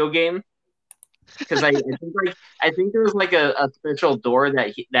or video game. Because I think there was like a special door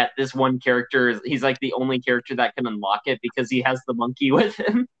that this one character he's like the only character that can unlock it because he has the monkey with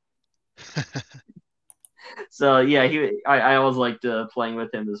him. So yeah, I always liked playing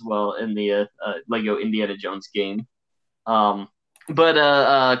with him as well in the Lego Indiana Jones game. But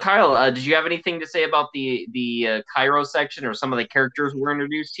Kyle, did you have anything to say about the Cairo section or some of the characters were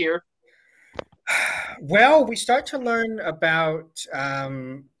introduced here? Well, we start to learn about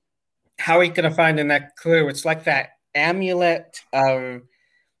how he's going to find the next clue. It's like that amulet of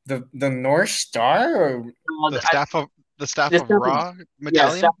the North Star or the staff of Ra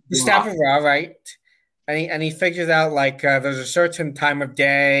medallion. Yeah, the staff of Ra, right? And he figures out like there's a certain time of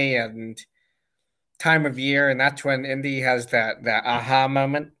day and time of year, and that's when Indy has that aha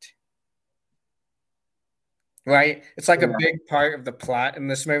moment. Right? It's like a big part of the plot in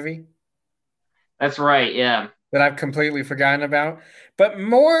this movie. That's right, yeah. That I've completely forgotten about. But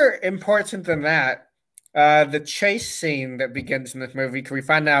more important than that, the chase scene that begins in this movie, can we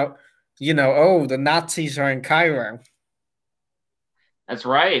find out, the Nazis are in Cairo. That's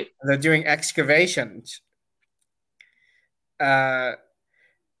right. They're doing excavations. And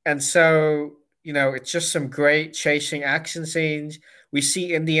so, it's just some great chasing action scenes. We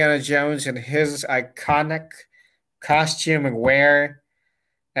see Indiana Jones in his iconic costume and wear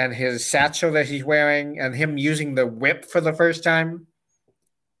and his satchel that he's wearing and him using the whip for the first time.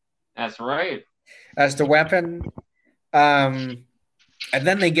 That's right. As the weapon. And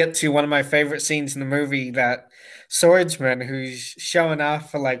then they get to one of my favorite scenes in the movie, that swordsman who's showing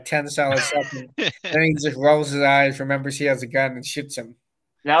off for like 10 solid seconds. And he just rolls his eyes, remembers he has a gun, and shoots him.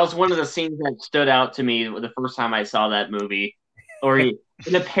 That was one of the scenes that stood out to me the first time I saw that movie. And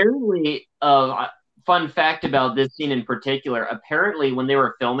apparently, fun fact about this scene in particular, apparently when they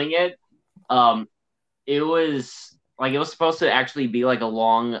were filming it, it was supposed to actually be like a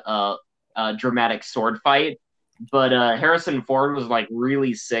long, dramatic sword fight. But Harrison Ford was like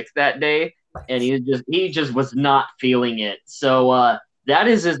really sick that day, and he just was not feeling it. So that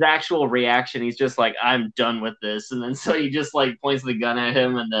is his actual reaction. He's just like, I'm done with this. And then so he just like points the gun at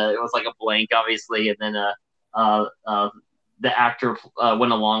him, and it was like a blank, obviously. And then the actor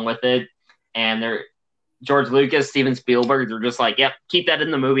went along with it, and George Lucas, Steven Spielberg, they're just like, yep, keep that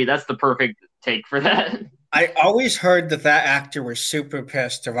in the movie. That's the perfect take for that. I always heard that actor was super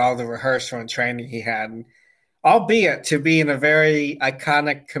pissed of all the rehearsal and training he had, albeit to be in a very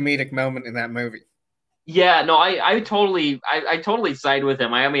iconic comedic moment in that movie. Yeah, no, I totally side with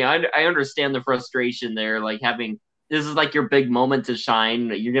him. I mean, I understand the frustration there, like having this is like your big moment to shine.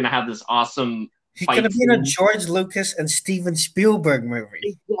 You're gonna have this awesome He could fight have been a scene. George Lucas and Steven Spielberg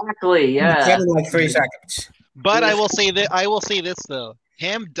movie. Exactly, He said yeah. in like 3 seconds. But I will say this though,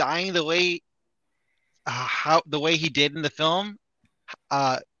 him dying the way he did in the film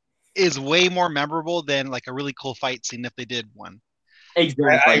uh, is way more memorable than like a really cool fight scene if they did one. I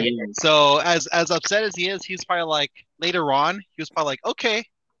Exactly, yeah. So as upset as he is, he's probably like later on, he was probably like, okay,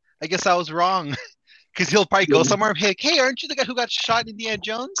 I guess I was wrong. Because he'll probably go somewhere and be like, hey, aren't you the guy who got shot in Indiana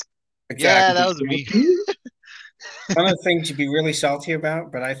Jones? Yeah, exactly. that was me. One of the things you'd be really salty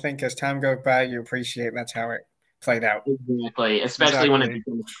about, but I think as time goes by, you appreciate that's how it played out. Exactly. Especially when it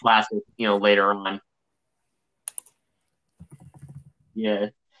Exactly. becomes classic, later on. Yeah.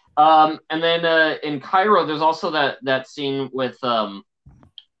 And then in Cairo, there's also that scene with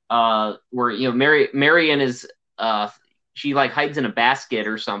where Marion is she like hides in a basket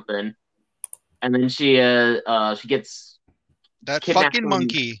or something, and then she gets That kidnapped fucking from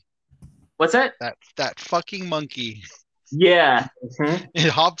monkey. what's that? That fucking monkey. Yeah. Mhm. It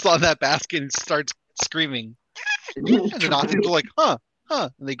hops on that basket and starts screaming. And the Nazis are like, huh,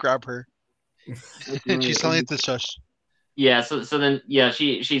 and they grab her. And she's telling it to shush. Yeah, so then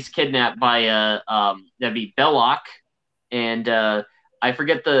she's kidnapped by that'd be Belloc, and I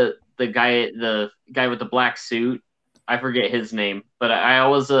forget the guy with the black suit. I forget his name, but I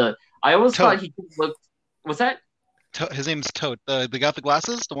always thought Toad. he looked. What's that? His name's Toad. The guy with the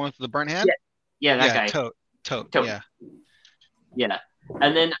glasses, the one with the burnt hand. Yeah, yeah, that Yeah, guy. Toad. Toad. Yeah. Yeah,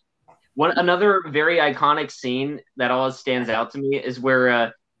 and then another very iconic scene that always stands out to me is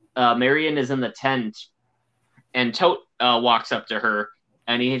where Marion is in the tent and Tote walks up to her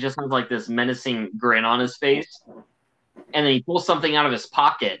and he just has like this menacing grin on his face, and then he pulls something out of his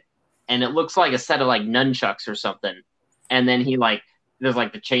pocket and it looks like a set of like nunchucks or something, and then he like there's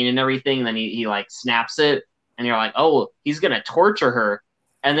like the chain and everything, and then he like snaps it, and you're like, oh, he's gonna torture her,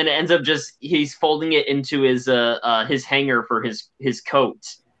 and then it ends up just he's folding it into his hanger for his coat,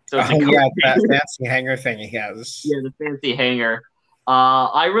 so it's a Oh coat. yeah, that fancy hanger thing he has. Yeah, the fancy hanger.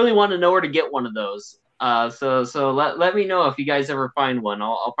 I really want to know where to get one of those. So let me know if you guys ever find one.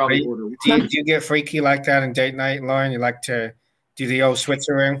 I'll Are probably you- order do one. you get freaky like that in date night, Lauren? You like to do the old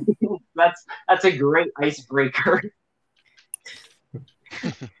switcheroo? That's a great icebreaker.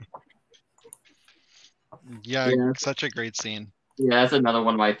 Yeah, Yeah, such a great scene. yeah, that's another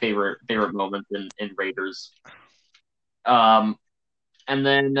one of my favorite moments in Raiders. Um, and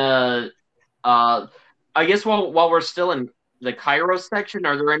then uh, I guess while we're still in the Cairo section,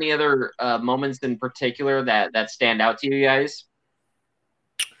 are there any other moments in particular that stand out to you guys?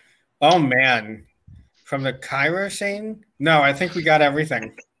 Oh man, from the Cairo scene? No, I think we got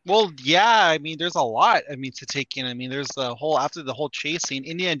everything. Well, yeah, I mean, there's a lot. I mean, to take in. I mean, there's the whole after the whole chase scene.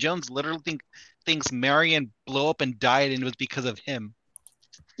 Indiana Jones literally thinks Marion blew up and died, and it was because of him.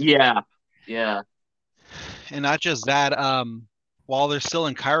 Yeah, yeah, And not just that. While they're still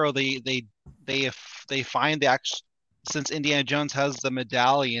in Cairo, they find the actual since Indiana Jones has the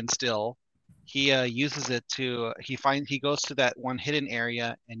medallion still, he uses it to he goes to that one hidden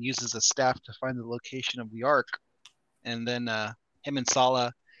area and uses a staff to find the location of the Ark, and then him and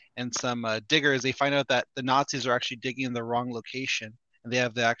Sala and some diggers, they find out that the Nazis are actually digging in the wrong location, and they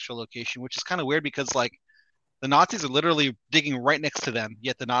have the actual location, which is kind of weird because like the Nazis are literally digging right next to them,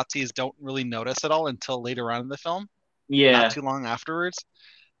 yet the Nazis don't really notice at all until later on in the film, not yeah, too long afterwards.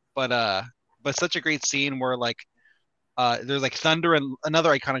 But such a great scene where like there's like thunder and another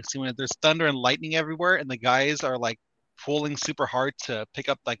iconic scene when there's thunder and lightning everywhere, and the guys are like pulling super hard to pick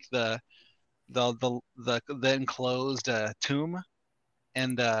up like the enclosed tomb,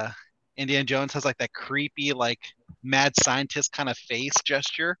 and Indiana Jones has like that creepy like mad scientist kind of face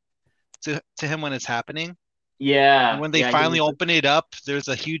gesture to him when it's happening. And yeah, when they yeah. finally open it up, there's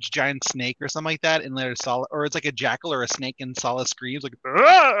a huge giant snake or something like that, and there's Sala, or it's like a jackal or a snake, and Sala screams like,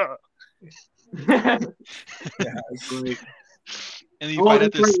 "Ah!" Yeah. Great. And you Oh, find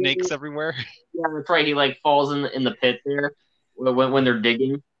out that's there's right. snakes everywhere. Yeah, that's right. He like falls in the pit there when they're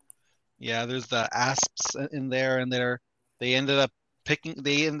digging. Yeah, there's the asps in there, and they ended up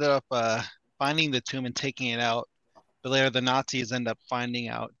finding the tomb and taking it out. But later, the Nazis end up finding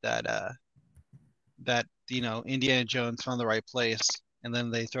out that Indiana Jones found the right place, and then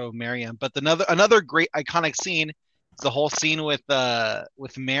they throw Miriam. But another great iconic scene is the whole scene with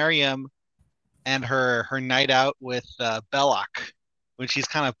Miriam and her night out with Belloc, when she's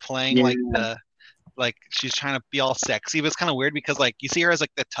kind of playing Yeah, like she's trying to be all sexy. But it's kind of weird because like you see her as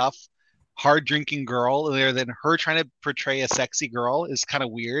like the tough hard drinking girl there, then her trying to portray a sexy girl is kind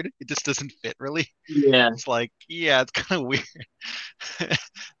of weird. It just doesn't fit really. Yeah. It's like, yeah, it's kind of weird.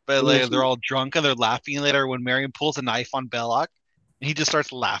 But like they're all drunk and they're laughing later when Marion pulls a knife on Belloc and he just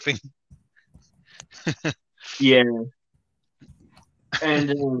starts laughing. Yeah.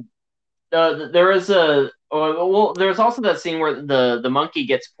 And there is there's also that scene where the monkey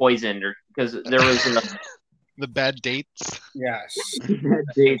gets poisoned because there was the bad dates. Yes.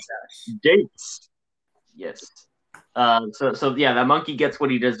 Dates. Yes. So yeah, that monkey gets what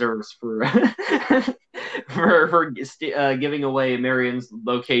he deserves for for giving away Marion's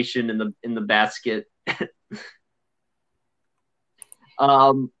location in the basket.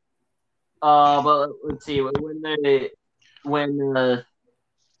 But let's see when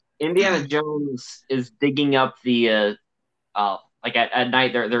Indiana Jones is digging up the like at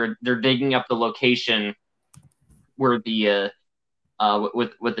night they're digging up the location where the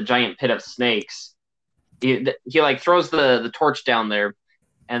with the giant pit of snakes. He like throws the torch down there,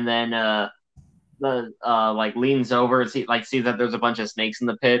 and then like leans over and sees that there's a bunch of snakes in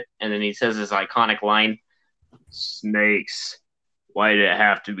the pit, and then he says his iconic line, "Snakes. Why did it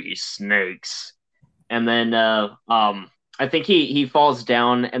have to be snakes?" And then I think he falls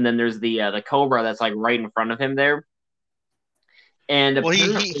down, and then there's the cobra that's like right in front of him there. And well,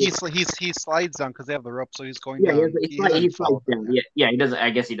 he slides down because they have the rope, so he's going down. He slides down. Yeah, he doesn't. I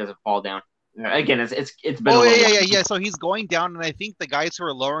guess he doesn't fall down. Again, it's been. Oh yeah. So he's going down, and I think the guys who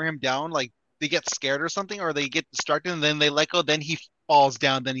are lowering him down, like they get scared or something, or they get distracted, and then they let go. Then he falls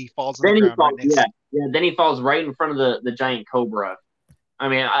down. Then he falls. Then Then he falls right in front of the giant cobra. I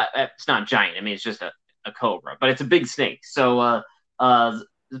mean, it's not giant. I mean, it's just a cobra, but it's a big snake. So,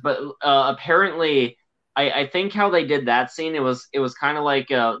 apparently, I think how they did that scene, it was kind of like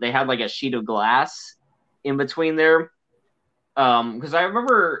they had like a sheet of glass in between there. Because I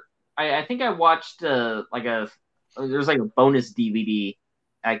remember, I think I watched there's like a bonus DVD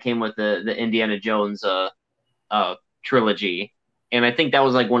that came with the Indiana Jones trilogy. And I think that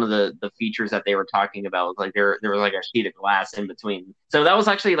was like one of the features that they were talking about. Was like there was like a sheet of glass in between. So that was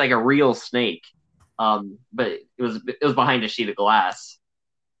actually like a real snake. But it was behind a sheet of glass.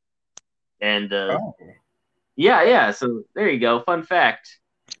 And yeah. So there you go. Fun fact.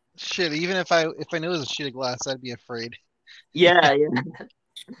 Shit, even if I knew it was a sheet of glass, I'd be afraid. Yeah.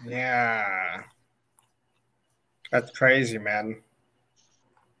 Yeah. That's crazy, man.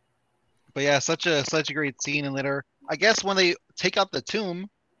 But yeah, such a great scene. And later, I guess when they take out the tomb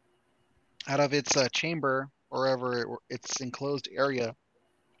out of its chamber or wherever its enclosed area,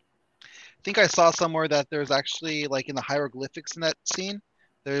 I think I saw somewhere that there's actually like in the hieroglyphics in that scene,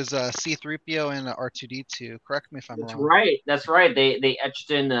 there's C-3PO and R2-D2. Correct me if I'm wrong. That's right. They etched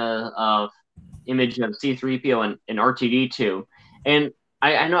in a image of C-3PO and R2-D2, and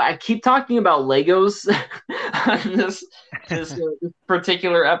I know I keep talking about Legos on this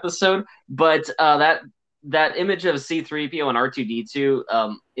particular episode, but that image of C-3PO and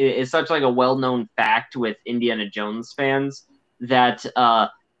R2-D2 is such like a well-known fact with Indiana Jones fans that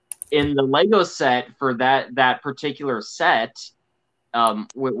in the Lego set for that particular set,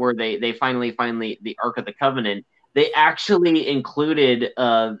 where they finally the Ark of the Covenant, they actually included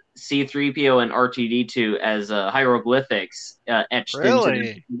C-3PO and R2-D2 as hieroglyphics etched really?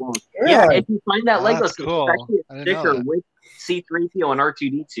 into the Yeah, if you find that Lego set, cool. it's actually a sticker with C-3PO and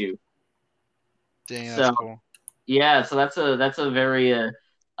R2-D2. Dang, that's cool. Yeah, so that's a very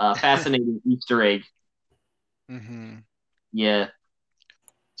fascinating Easter egg. Mm-hmm. Yeah.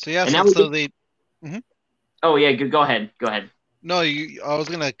 So yeah, they. Mm-hmm. Oh yeah, go ahead. No, I was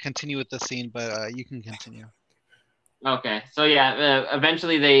gonna continue with the scene, but you can continue. Okay, so yeah,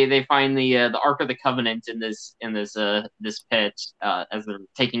 eventually they find the Ark of the Covenant in this pit as they're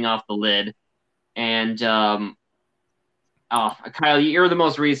taking off the lid, and Kyle, you're the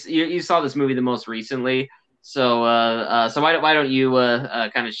most recent. You saw this movie the most recently, so why don't you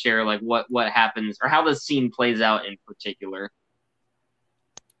kind of share like what happens or how the scene plays out in particular?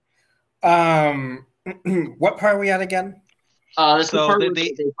 What part are we at again? This is the part where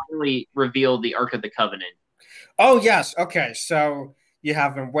they finally revealed the Ark of the Covenant. Oh, yes. Okay. So you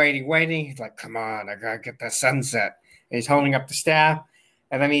have him waiting. He's like, come on, I got to get that sunset. And he's holding up the staff.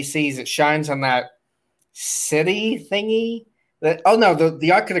 And then he sees it shines on that city thingy. The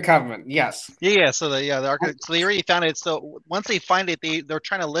Ark of the Covenant. Yes. Yeah. So the Ark. So they already found it. So once they find it, they're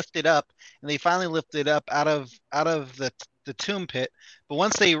trying to lift it up, and they finally lift it up out of the tomb pit. But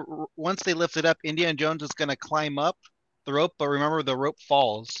once they lift it up, Indiana Jones is going to climb up the rope. But remember, the rope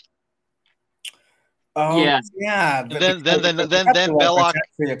falls. Oh yeah. Then Belloc.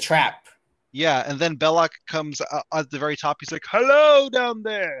 Actually a trap. Yeah, and then Belloc comes at the very top. He's like, "Hello down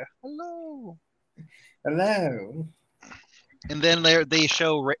there, hello." Hello. And then they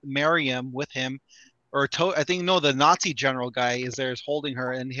show Miriam with him, or I think no, the Nazi general guy is there, is holding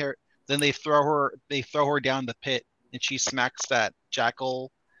her, and here then they throw her down the pit, and she smacks that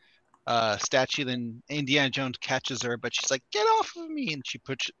jackal statue. Then Indiana Jones catches her, but she's like, "Get off of me!" And she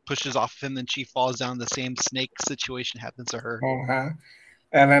pushes off of him. Then she falls down. The same snake situation happens to her. Uh-huh.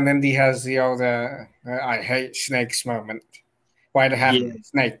 And then Indy has the old I hate snakes moment. Why to have Yeah.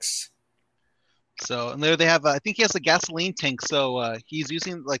 snakes? So and there they have. I think he has a gasoline tank. So he's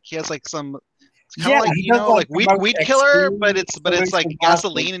using like he has like some. It's kind of like he does, like the most weed killer, extreme but it's like solution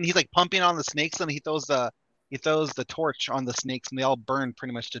gasoline, possible. and he's like pumping on the snakes, and he throws the torch on the snakes, and they all burn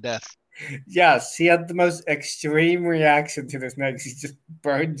pretty much to death. Yes, he had the most extreme reaction to the snakes. He just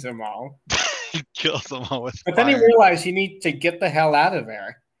burns them all. He kills them all with But fire. then he realized he needs to get the hell out of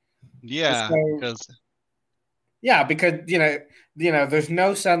there. Yeah, So, because there's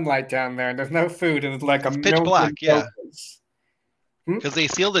no sunlight down there, and there's no food, and it's like it's a pitch million black. Yeah, focus. because they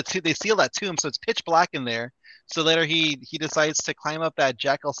seal that tomb, so it's pitch black in there. So later he decides to climb up that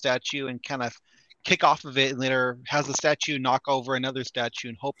jackal statue and kind of kick off of it, and later has the statue knock over another statue,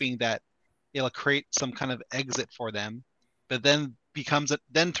 and hoping that it'll create some kind of exit for them. But then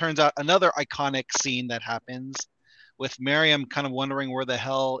turns out another iconic scene that happens with Miriam kind of wondering where the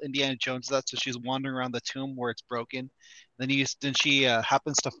hell Indiana Jones is at, so she's wandering around the tomb where it's broken. Then she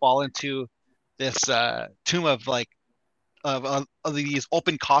happens to fall into this tomb of like of these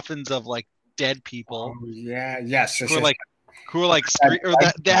open coffins of like dead people. Oh yeah, yes. Who are like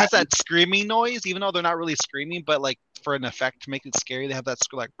that has that screaming noise, even though they're not really screaming, but like for an effect to make it scary, they have that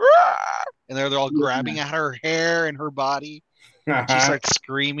like, and they're all grabbing at her hair and her body. Uh-huh. She starts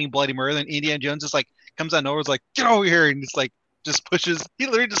screaming bloody murder, and Indiana Jones just like comes out nowhere, is like, "Get over here!" and just pushes. He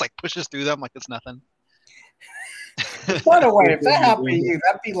literally just like pushes through them like it's nothing. By the way, if that happened to you,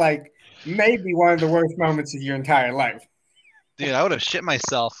 that'd be like maybe one of the worst moments of your entire life. Dude, I would have shit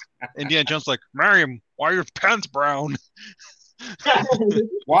myself. Indiana Jones like, "Miriam, why are your pants brown?"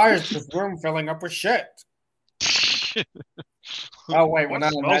 Why is this room filling up with shit? Oh wait, we're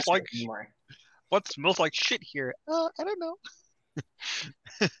not in that like anymore. what smells like shit here? I don't know.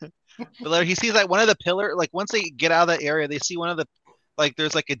 But like, he sees that one of the pillar, like once they get out of that area, they see one of the like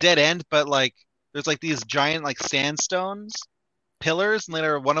there's like a dead end, but like there's like these giant like sandstones pillars, and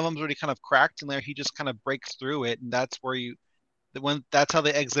later one of them's already kind of cracked, and there he just kind of breaks through it, and that's where that's how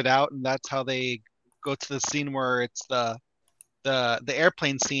they exit out, and that's how they go to the scene where it's the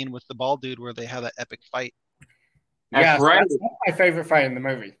airplane scene with the bald dude where they have that epic fight. That's right. That's my favorite fight in the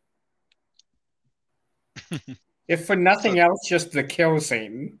movie. If for nothing else, just the kill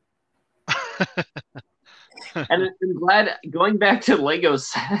scene. And I'm glad, going back to Lego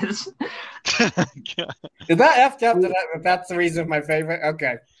sets. Is that effed up that's the reason of my favorite?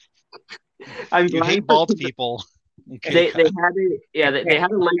 Okay. You hate bald people. Okay, they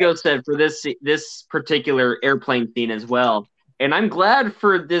had a Lego set for this particular airplane scene as well. And I'm glad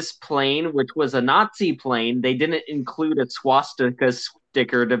for this plane, which was a Nazi plane, they didn't include a swastika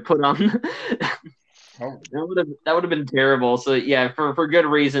sticker to put on. Oh. That would have been terrible. So yeah, for good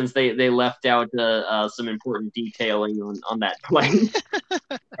reasons, they left out some important detailing on that plane.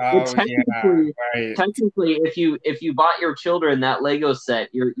 Technically, if you bought your children that Lego set,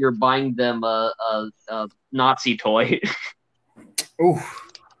 you're buying them a Nazi toy. Ooh.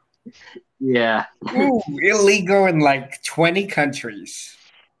 Yeah. Ooh, illegal in like 20 countries.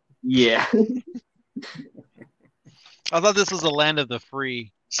 Yeah. I thought this was a land of the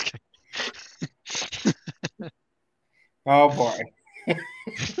free. Oh boy.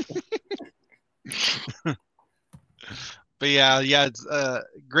 But yeah, it's a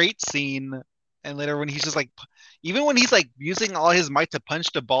great scene. And later when he's just like, even when he's like using all his might to punch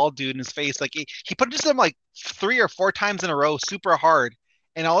the bald dude in his face, like he punches him like 3 or 4 times in a row, super hard,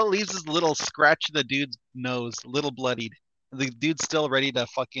 and all it leaves is a little scratch in the dude's nose, a little bloodied. The dude's still ready to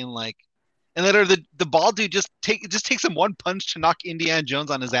fucking like, and later the bald dude just takes him one punch to knock Indiana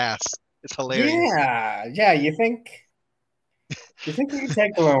Jones on his ass. It's hilarious. Yeah. You think you can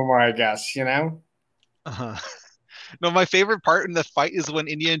take a little more, I guess, Uh-huh. No, my favorite part in the fight is when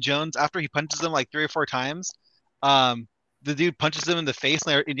Indiana Jones, after he punches him like 3 or 4 times, the dude punches him in the face,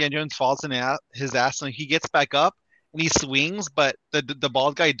 and Indiana Jones falls in his ass, and he gets back up and he swings, but the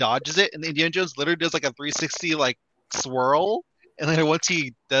bald guy dodges it, and Indiana Jones literally does like a 360 like swirl, and then once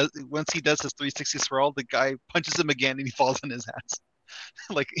he does his 360 swirl, the guy punches him again, and he falls on his ass.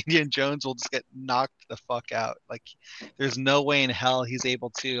 Like Indiana Jones will just get knocked the fuck out. Like there's no way in hell he's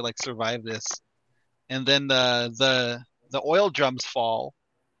able to like survive this. And then the oil drums fall,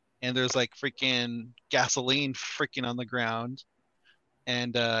 and there's like freaking gasoline freaking on the ground.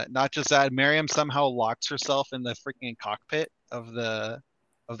 And not just that, Miriam somehow locks herself in the freaking cockpit of the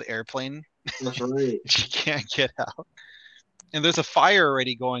airplane. That's right. She can't get out. And there's a fire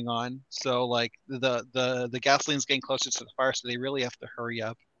already going on, so like the gasoline's getting closer to the fire, so they really have to hurry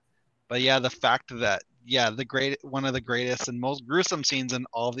up. But yeah, the fact that one of the greatest and most gruesome scenes in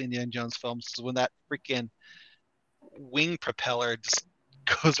all of the Indiana Jones films is when that freaking wing propeller just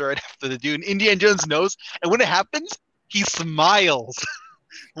goes right after the dude. And Indiana Jones knows, and when it happens, he smiles.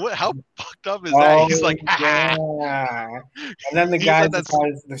 How fucked up is that? He's like, yeah. And then the guy just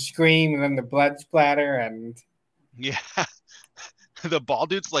has the scream, and then the blood splatter, and yeah. The bald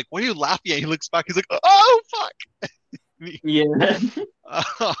dude's like, "What are you laughing at?" He looks back. He's like, "Oh fuck!" Yeah.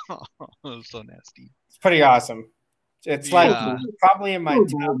 Oh, so nasty. It's pretty awesome. It's like Yeah. probably in my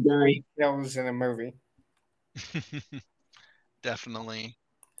top 3 kills in a movie. Definitely.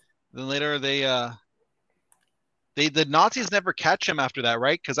 Then later the Nazis never catch him after that,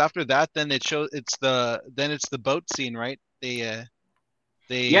 right? Because after that, then it's the boat scene, right? They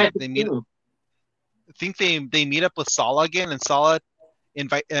meet. I think they meet up with Sala again, and Sala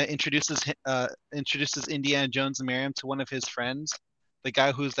introduces Indiana Jones and Miriam to one of his friends, the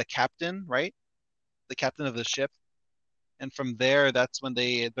guy who's the captain, right? The captain of the ship. And from there, that's when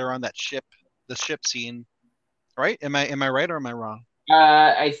they're on that ship, the ship scene, right? Am I right or am I wrong?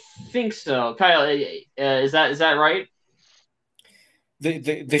 I think so. Kyle, is that right?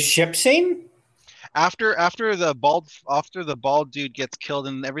 The ship scene? After the bald dude gets killed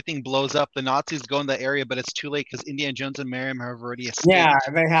and everything blows up, the Nazis go in the area, but it's too late because Indiana Jones and Miriam have already escaped. Yeah,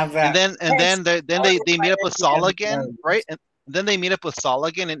 they have that. And then they meet up with Sala again, right? And then they meet up with Sala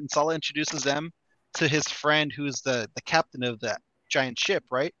again, and Sala introduces them to his friend, who's the captain of that giant ship,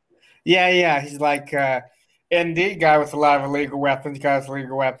 right? Yeah. He's like, indeed, guy with a lot of illegal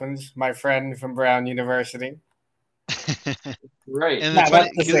weapons. My friend from Brown University. Right. And it's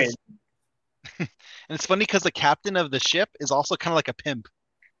funny. And it's funny because the captain of the ship is also kind of like a pimp.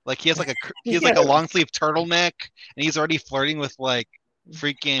 Like he has like a long sleeve turtleneck, and he's already flirting with like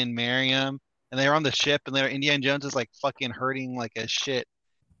freaking Miriam. And they're on the ship, and Indiana Jones is like fucking hurting like a shit.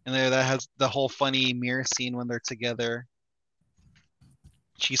 And that has the whole funny mirror scene when they're together.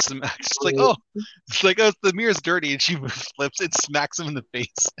 She's like, oh, the mirror's dirty, and she flips it, smacks him in the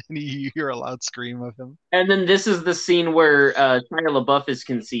face, and you hear a loud scream of him. And then this is the scene where Shia LaBeouf is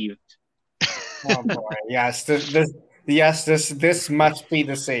conceived. Oh boy, yes, this must be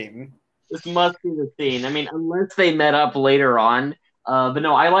the scene. This must be the scene. I mean, unless they met up later on, but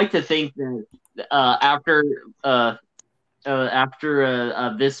no, I like to think that after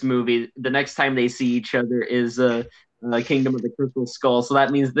this movie, the next time they see each other is Kingdom of the Crystal Skull. So that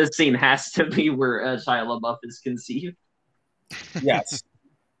means this scene has to be where Shia LaBeouf is conceived. Yes.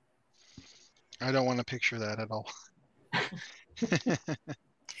 I don't want to picture that at all.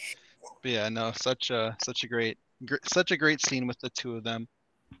 But yeah, no, such a great scene with the two of them.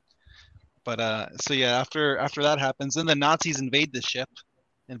 But so yeah, after that happens, then the Nazis invade the ship,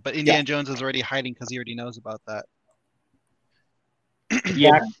 but Indiana Jones is already hiding because he already knows about that.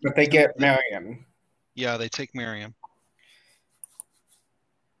 Yeah, but they get Miriam. Yeah, they take Miriam.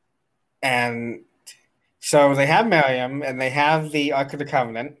 And so they have Miriam, and they have the Ark of the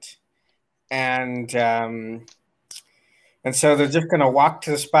Covenant, and so they're just going to walk to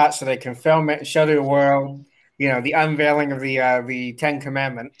the spot so they can film it and show the world, the unveiling of the 10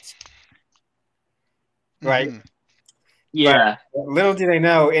 Commandments. Right? Mm-hmm. Yeah. But little do they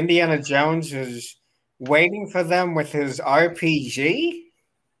know, Indiana Jones is waiting for them with his RPG.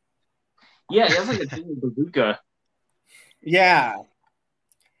 Yeah, he has like a tiny bazooka. Yeah.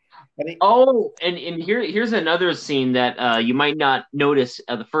 And here's another scene that you might not notice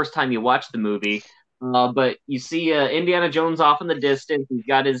the first time you watch the movie. But you see Indiana Jones off in the distance. He's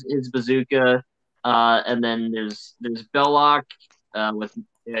got his bazooka, and then there's Belloc with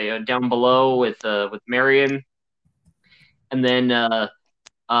down below with Marion, and then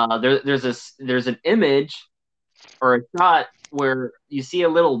there's an image or a shot where you see a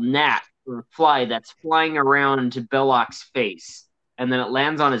little gnat or a fly that's flying around to Belloc's face, and then it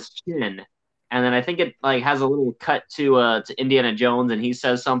lands on his chin, and then I think it like has a little cut to Indiana Jones, and he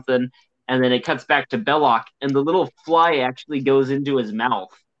says something. And then it cuts back to Belloc, and the little fly actually goes into his mouth.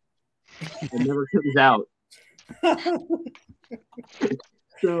 It never comes out.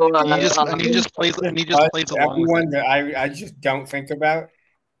 So, and he just plays along. Everyone that I just don't think about.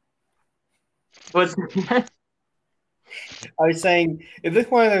 What's I was saying, is this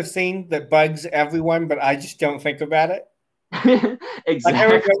one of those scenes that bugs everyone, but I just don't think about it? Exactly. Like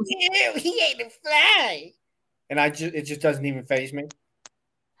everyone goes, ew, he ate a fly, and it just doesn't even faze me.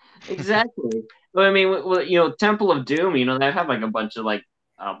 Exactly. But I mean, Temple of Doom. They have like a bunch of like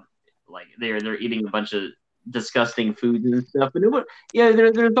they're eating a bunch of disgusting foods and stuff. But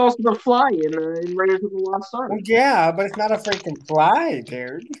there's also the fly in Raiders of the Lost Ark. Well, yeah, but it's not a freaking fly,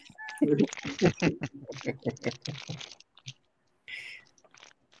 dude.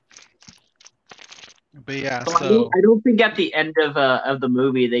 But yeah, So so I don't think at the end of the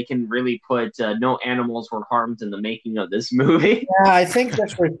movie they can really put no animals were harmed in the making of this movie. Yeah, I think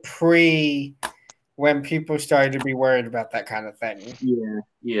this was pre when people started to be worried about that kind of thing.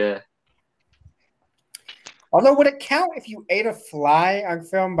 Yeah. Although, would it count if you ate a fly on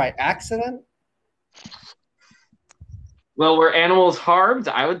film by accident? Well, were animals harmed?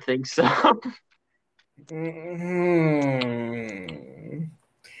 I would think so. Mm-hmm.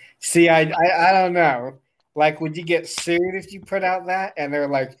 See, I don't know. Like, would you get sued if you put out that? And they're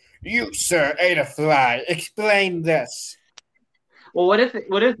like, "You, sir, ate a fly. Explain this." Well, what if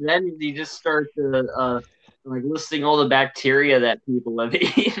then you just start like listing all the bacteria that people have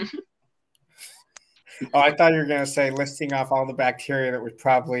eaten? Oh, I thought you were gonna say listing off all the bacteria that was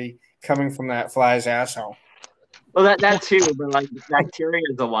probably coming from that fly's asshole. Well, that too, but like bacteria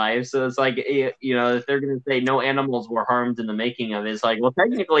is alive, so it's like if they're gonna say no animals were harmed in the making of it, it's like, well,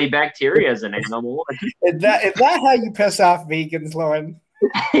 technically bacteria is an animal. Is that how you piss off vegans, Lauren?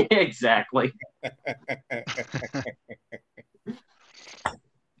 Exactly.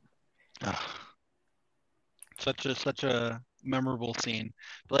 such a memorable scene.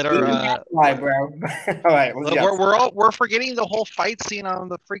 But Fly, bro. All right, let's go. we're forgetting the whole fight scene on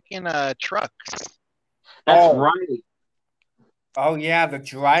the freaking trucks. That's Oh. right. Oh yeah, the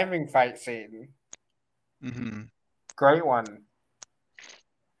driving fight scene. Mm-hmm. Great one.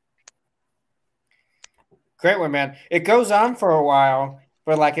 Great one, man. It goes on for a while,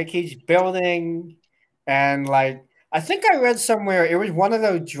 but like it keeps building, and like I think I read somewhere it was one of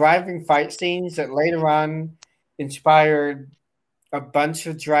those driving fight scenes that later on inspired a bunch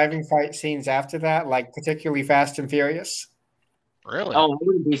of driving fight scenes after that, like particularly Fast and Furious. Really? Oh, I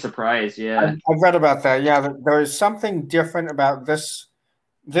wouldn't be surprised. Yeah. I've read about that. Yeah, there is something different about this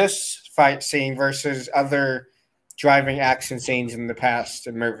fight scene versus other driving action scenes in the past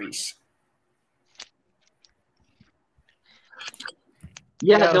in movies.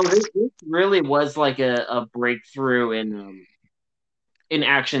 Yeah, no, this really was like a breakthrough in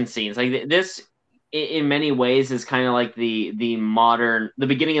action scenes. Like this, in many ways, is kind of like the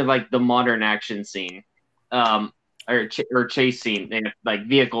beginning of like the modern action scene, or chase scene, like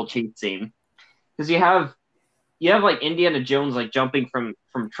vehicle chase scene, because you have like Indiana Jones like jumping from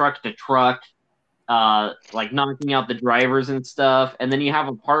truck to truck, like knocking out the drivers and stuff, and then you have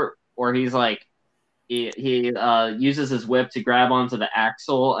a part where he's like he uses his whip to grab onto the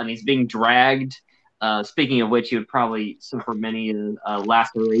axle, and he's being dragged. Speaking of which, he would probably suffer many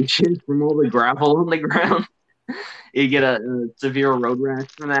lacerations from all the gravel on the ground. You get a severe road rash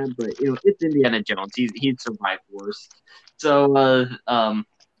from that, but it's Indiana Jones. He'd survive worse. So,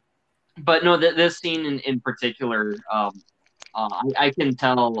 but no, this scene in particular, I can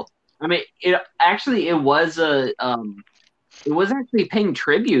tell. I mean, it was actually paying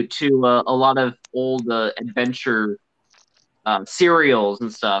tribute to a lot of old adventure serials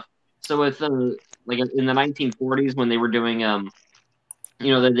and stuff. So with like in the 1940s when they were doing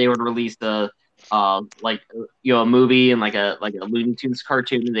that they would release a movie and like a Looney Tunes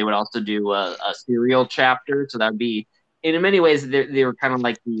cartoon, and they would also do a serial chapter. So that would be, in many ways they were kind of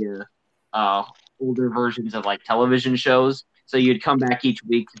like the older versions of like television shows. So you'd come back each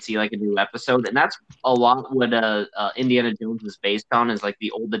week to see like a new episode, and that's a lot what Indiana Jones is based on, is like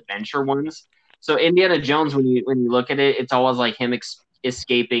the old adventure ones. So Indiana Jones, when you look at it, it's always like him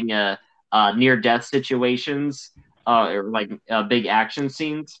escaping near death situations, or like big action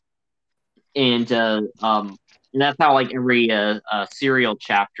scenes, and that's how like every serial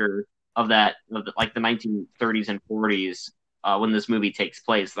chapter of like the 1930s and 40s, when this movie takes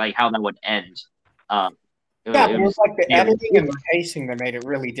place, like how that would end. Yeah, but it was like the editing and the pacing that made it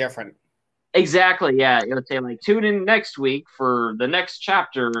really different. Exactly, yeah. It would say like tune in next week for the next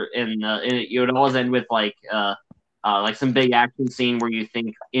chapter, and it would always end with like some big action scene where you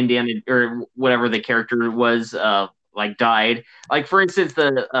think Indiana or whatever the character was like died. Like for instance,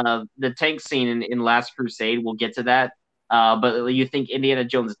 the tank scene in Last Crusade. We'll get to that, but you think Indiana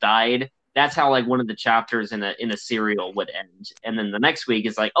Jones died. That's how like one of the chapters in a serial would end, and then the next week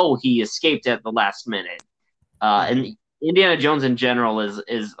is like, oh, he escaped at the last minute. And Indiana Jones in general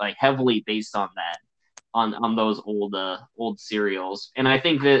is like heavily based on that, on those old serials. And I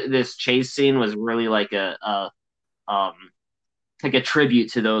think that this chase scene was really like a like a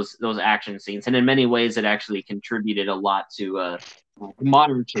tribute to those action scenes, and in many ways, it actually contributed a lot to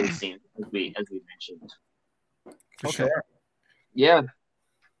modern chase scenes, as we mentioned. For sure. Yeah.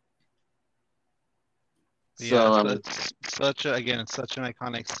 Yeah, so it's such an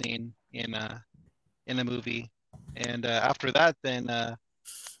iconic scene in a movie, and after that, then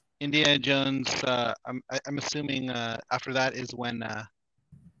Indiana Jones. I'm assuming after that is when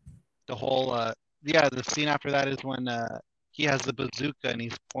the whole the scene after that is when he has the bazooka and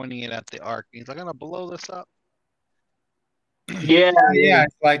he's pointing it at the Ark. He's like, "I'm gonna blow this up." Yeah.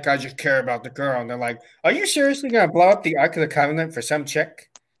 It's like I just care about the girl, and they're like, "Are you seriously gonna blow up the Ark of the Covenant for some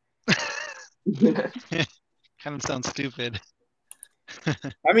chick?" Kind of sounds stupid.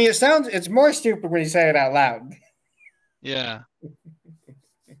 I mean, it's more stupid when you say it out loud. Yeah.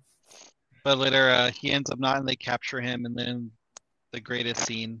 But later he ends up not, and they capture him, and then the greatest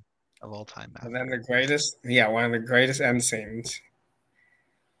scene of all time. And then one of the greatest end scenes.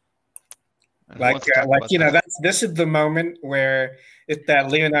 This is the moment where it's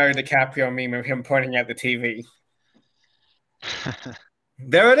that Leonardo DiCaprio meme of him pointing at the TV.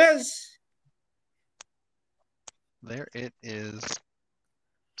 There it is. There it is.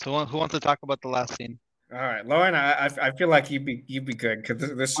 So who wants to talk about the last scene? All right, Lauren, I feel like you'd be good because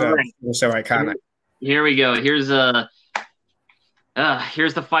this is so iconic. Here we go. Here's the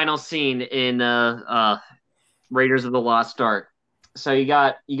final scene in Raiders of the Lost Ark. So you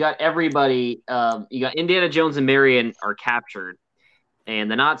got everybody. You got Indiana Jones and Marion are captured,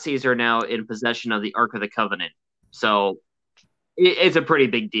 and the Nazis are now in possession of the Ark of the Covenant. So it's a pretty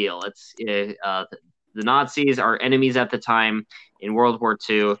big deal. The Nazis are enemies at the time in World War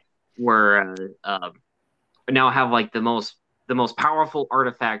II. Now have like the most powerful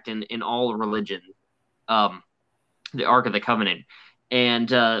artifact in all religion, the Ark of the Covenant, and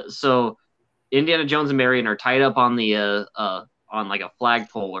so Indiana Jones and Marion are tied up on the on like a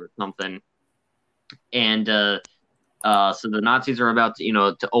flagpole or something, and so the Nazis are about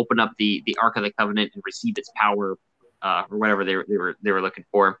to open up the Ark of the Covenant and receive its power, or whatever they were looking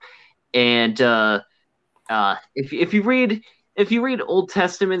for, and if you read Old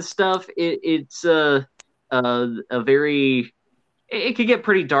Testament stuff, it's a very, it could get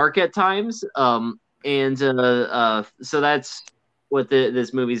pretty dark at times, and so that's what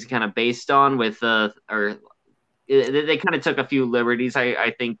this movie's kind of based on. They kind of took a few liberties,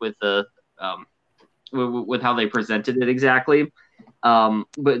 I think, with how they presented it exactly,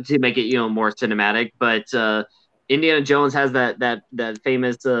 but to make it more cinematic. But Indiana Jones has that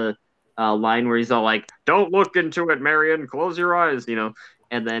famous line where he's all like, "Don't look into it, Marion. Close your eyes," and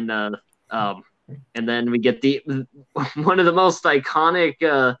then we get one of the most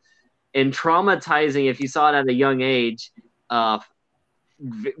iconic and traumatizing, if you saw it at a young age.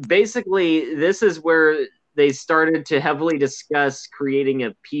 Basically, this is where they started to heavily discuss creating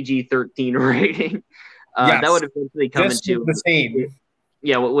a PG-13 rating. Yes. That would eventually come into the scene.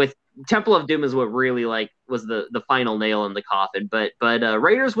 Yeah, with Temple of Doom is what really was the final nail in the coffin. But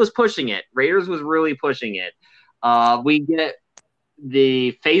Raiders was pushing it. Raiders was really pushing it. We get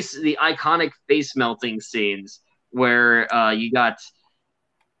the iconic face melting scenes where you got.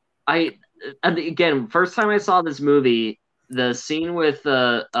 Again, first time I saw this movie, the scene with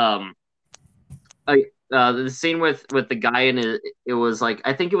the scene with the guy in it was like,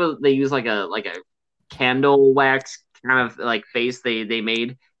 I think they used like a candle wax kind of like face they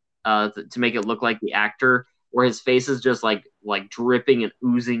made to make it look like the actor, where his face is just like dripping and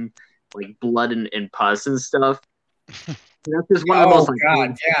oozing like blood and pus and stuff. That's just one of the most. Oh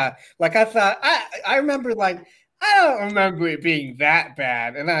God, yeah. Like I thought, I remember I don't remember it being that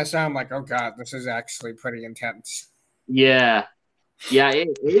bad, and then I saw him like, oh God, this is actually pretty intense. Yeah,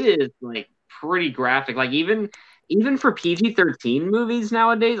 it is like pretty graphic. Like even for PG-13 movies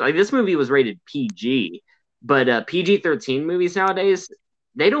nowadays, like this movie was rated PG, but PG-13 movies nowadays,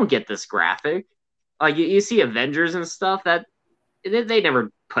 they don't get this graphic. Like you see Avengers and stuff, that they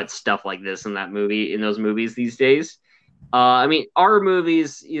never put stuff like this in those movies these days. I mean, our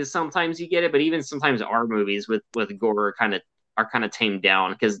movies, sometimes you get it, but even sometimes our movies with gore are kind of tamed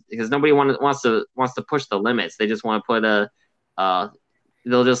down because nobody wants to push the limits. They just want to put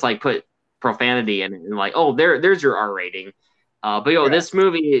they'll just like put profanity in it and like, oh, there's your R rating. But this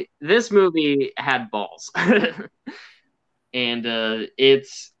movie had balls, and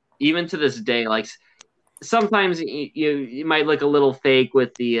it's even to this day, like sometimes you might look a little fake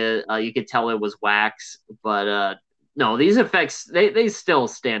with the you could tell it was wax, but no, these effects they still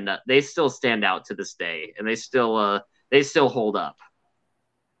stand up. They still stand out to this day, and they still hold up.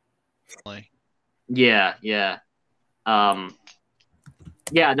 Yeah. No,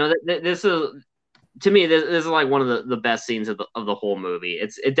 this is to me, this is like one of the best scenes of the whole movie.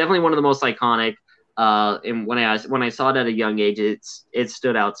 It's definitely one of the most iconic. And when I saw it at a young age, it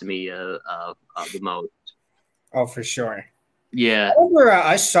stood out to me the most. Oh, for sure. Yeah. I remember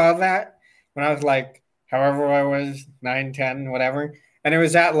I saw that when I was like, however I was, 9, 10, whatever. And it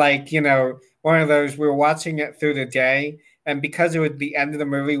was at like, one of those, we were watching it through the day. And because it was the end of the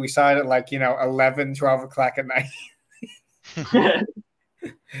movie, we saw it at like, 11, 12 o'clock at night.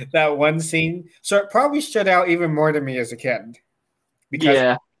 That one scene. So it probably stood out even more to me as a kid. Because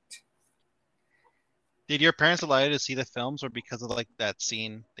Yeah. Did your parents allow you to see the films, or because of like that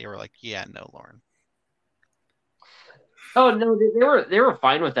scene, they were like, "Yeah, no, Lauren." Oh no, they were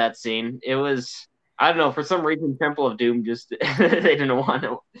fine with that scene. It was, I don't know, for some reason Temple of Doom just they didn't want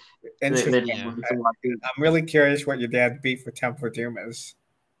to. They didn't Yeah. want to watch it. I'm really curious what your dad's beef with Temple of Doom is.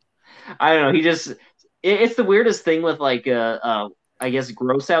 I don't know. He just it's the weirdest thing with like I guess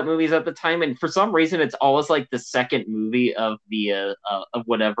gross out movies at the time, and for some reason it's always like the second movie of the of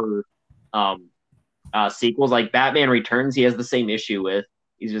whatever sequels. Like Batman Returns, he has the same issue with.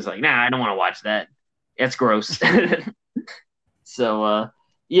 He's just like, nah, I don't want to watch that. It's gross. So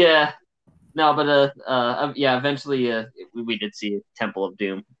yeah, no, but yeah, eventually we did see Temple of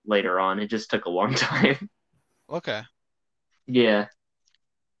Doom later on. It just took a long time. Okay. Yeah.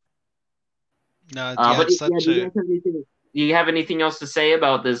 No, yeah, But it's yeah, such a. do you have anything else to say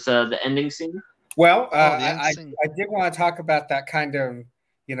about this the ending scene? Well, the I insane. did want to talk about that kind of,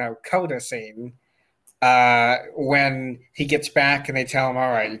 coda scene when he gets back and they tell him, all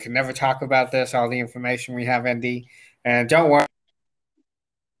right, you can never talk about this, all the information we have, Andy. And don't worry.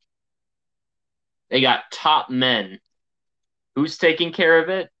 They got top men. Who's taking care of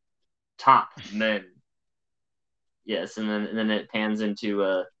it? Top men. Yes, and then it pans into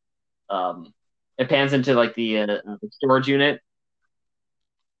like the storage unit.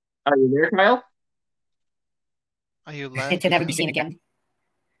 Are you there, Kyle? Are you left? To never be seen again.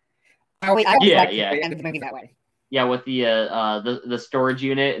 Oh wait, I Yeah, like yeah. the end of the movie that way. Yeah, with the storage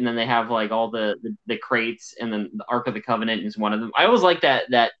unit, and then they have like all the crates, and then the Ark of the Covenant is one of them. I always like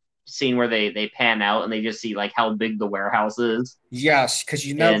that scene where they pan out and they just see like how big the warehouse is. Yes, because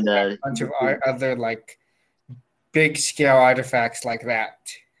And a bunch of other like big scale artifacts like that.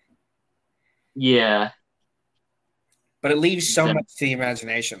 Yeah, But it leaves so Exactly. much to the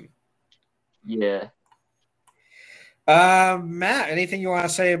imagination. yeah. Matt, anything you want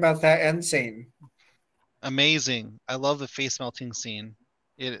to say about that end scene? Amazing. I love the face melting scene.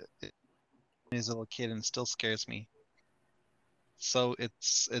 It as a little kid and still scares me. So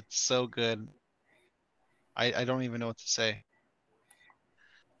it's so good. I don't even know what to say.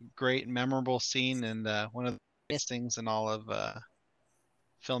 Great, memorable scene, and one of the best things in all of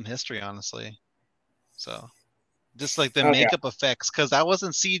film history, honestly. So just like the makeup effects, because that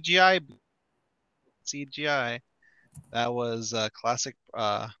wasn't CGI. That was classic.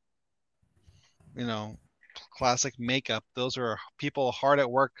 Classic makeup. Those are people hard at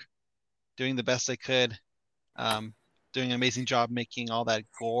work, doing the best they could, doing an amazing job making all that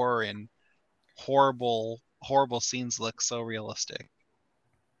gore and horrible scenes look so realistic.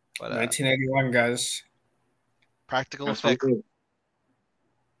 But 1981, guys. practical That's effects, really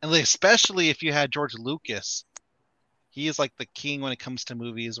and especially if you had George Lucas, he is like the king when it comes to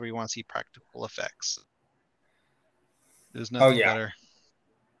movies where you want to see practical effects. There's nothing better.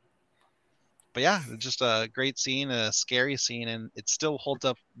 But yeah, it's just a great scene, a scary scene, and it still holds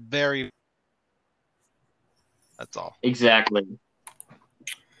up very. That's all. Exactly.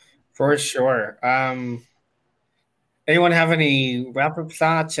 For sure. Anyone have any wrap-up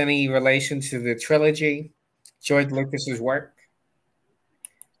thoughts? Any relation to the trilogy, George Lucas's work?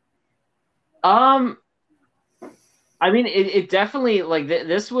 I mean, it definitely like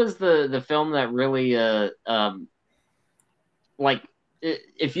this was the film that really like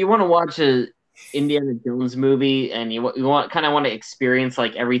if you want to watch a Indiana Jones movie and you want to experience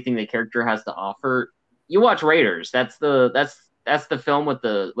like everything the character has to offer, you watch Raiders. That's the film with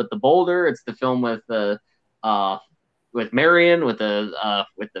the boulder. It's the film with Marion with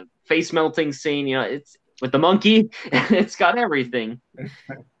the face melting scene. It's with the monkey. It's got everything.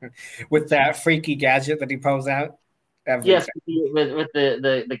 With that freaky gadget that he pulls out. Everything. Yes, with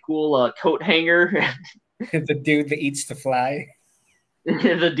the cool coat hanger. The dude that eats the fly.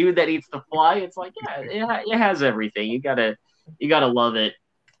 The dude that eats the fly. It's like, yeah, it has everything. You gotta love it.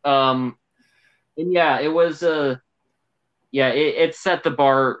 And yeah, it was it set the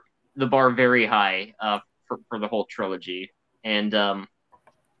bar very high for the whole trilogy. And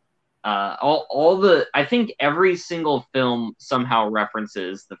I think every single film somehow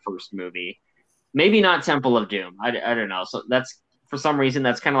references the first movie. Maybe not Temple of Doom. I don't know. So that's for some reason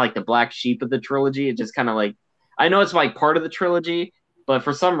that's kind of like the black sheep of the trilogy. It just kind of like I know it's like part of the trilogy, but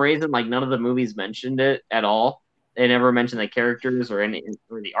for some reason like none of the movies mentioned it at all. They never mentioned the characters or any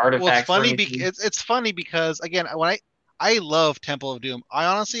or the artifacts. Well, it's funny. Or anything. It's funny because again, when I love Temple of Doom,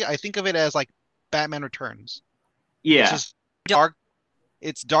 I think of it as like Batman Returns. Yeah, It's just dark.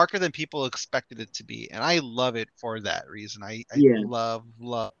 It's darker than people expected it to be, and I love it for that reason. I Yeah. love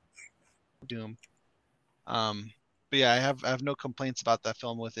Doom. But yeah, I have no complaints about that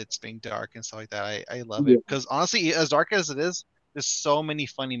film with its being dark and stuff like that. I love Yeah. it because honestly, as dark as it is, there's so many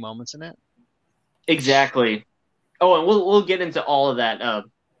funny moments in it. exactly. Oh, and we'll get into all of that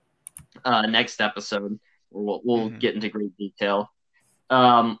next episode. We'll Mhm. get into great detail.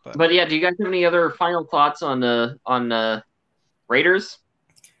 But- But yeah, do you guys have any other final thoughts on Raiders?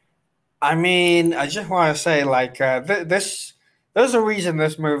 I mean, I just want to say, like, this. There's a reason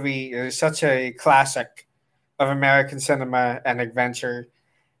this movie is such a classic of American cinema and adventure.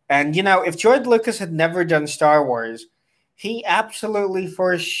 And you know, if George Lucas had never done Star Wars, he absolutely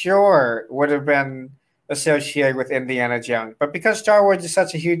for sure would have been associated with Indiana Jones. But because Star Wars is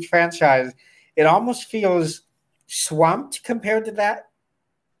such a huge franchise, it almost feels swamped compared to that.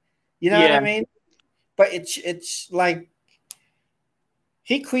 You know what Yeah. I mean? But it's like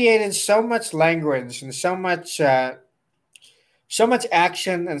he created so much language and so much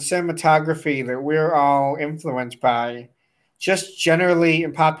action and cinematography that we're all influenced by, just generally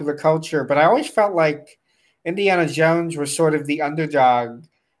in popular culture. But I always felt like Indiana Jones was sort of the underdog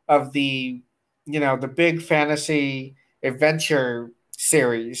of the, you know, the big fantasy adventure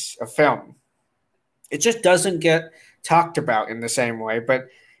series of film. It just doesn't get talked about in the same way, but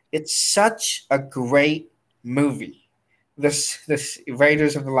it's such a great movie. This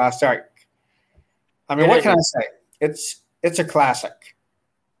Raiders of the Lost Ark. I mean, It what can I is. say? It's a classic.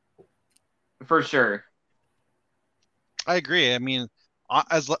 For sure. I agree. I mean,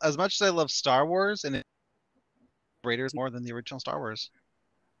 as much as I love Star Wars and Raiders more than the original Star Wars,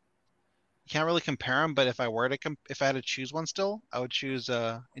 you can't really compare them. But if I were to if I had to choose one, still, I would choose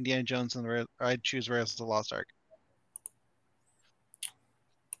Indiana Jones or I'd choose Raiders of the Lost Ark.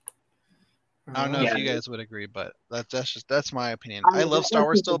 I don't know if Yeah. you guys would agree, but that's my opinion. I I mean, love Star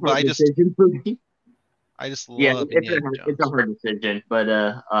Wars that's still, a but hard decision for me. I just Yeah, love Indiana it's a Jones. hard decision, but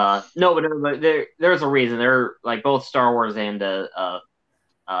no, but there's a reason. They're like both Star Wars and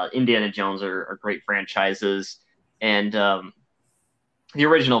Indiana Jones are great franchises, and the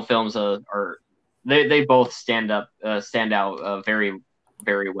original films are they both stand out very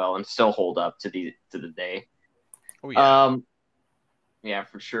very well and still hold up to the day. Oh yeah. Yeah,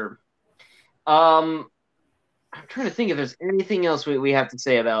 for sure. I'm trying to think if there's anything else we have to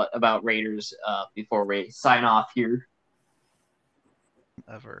say about Raiders before we sign off here.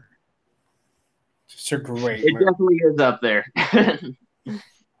 Ever. It's a great It movie. definitely is up there.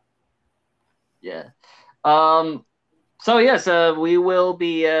 Yeah. So yes, we will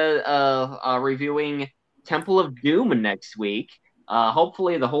be reviewing Temple of Doom next week.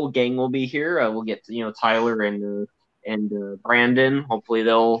 Hopefully the whole gang will be here. We'll get Tyler and Brandon. Hopefully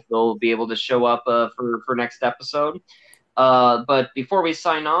they'll be able to show up for next episode. But before we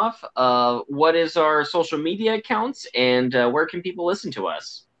sign off, what is our social media accounts and where can people listen to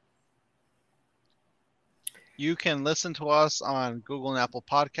us? You can listen to us on Google and Apple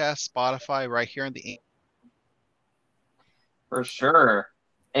Podcasts, Spotify, right here in the. For sure.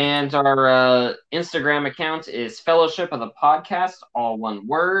 And our Instagram account is Fellowship of the Podcast, all one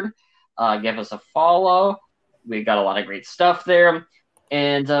word. Give us a follow. We got a lot of great stuff there.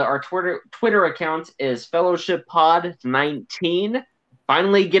 And our Twitter account is Fellowship Pod 19.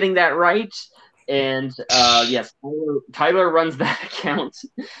 Finally getting that right. And yes, Tyler runs that account.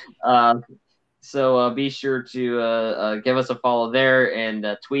 So be sure to give us a follow there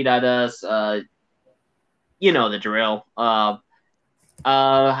and tweet at us. You know the drill. How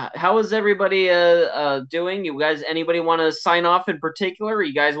is everybody doing? You guys, anybody want to sign off in particular, or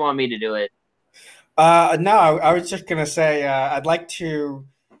you guys want me to do it? No, I was just gonna say I'd like to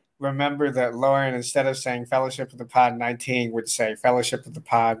remember that Lauren, instead of saying Fellowship of the Pod 19, would say Fellowship of the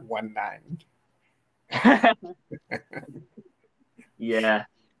Pod 19. Yeah.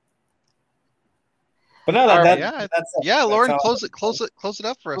 But no, All right, Yeah, that's it. yeah, Lauren, That's all. close it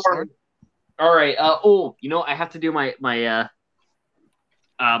up for us, All right. Lauren. All right. I have to do my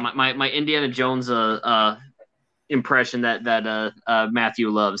Indiana Jones impression that Matthew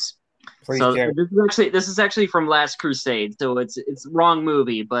loves. Please So do. this is actually from Last Crusade. So it's wrong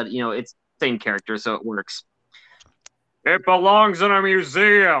movie, but it's same character, so it works. It belongs in a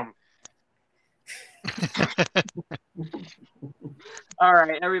museum. All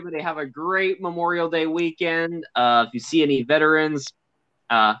right, everybody, have a great Memorial Day weekend. If you see any veterans,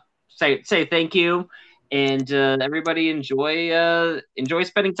 say thank you, and everybody enjoy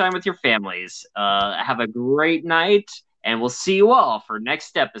spending time with your families. Have a great night, and we'll see you all for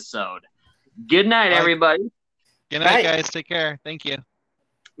next episode. Good night, Bye. everybody. Good night, Bye. guys. Take care. Thank you.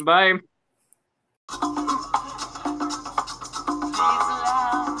 Bye. Please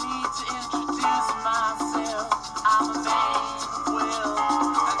allow me to introduce myself. I'm a man, will,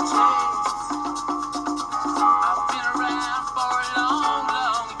 and taste. I've been around for a long,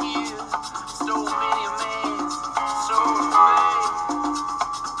 long year. Stole many a man's soul of faith.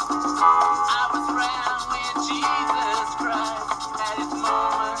 I was around when Jesus Christ had his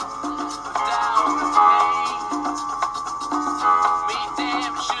moment of doubt and pain. Made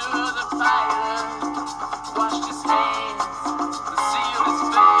damn sure the pilot washed his hands and sealed his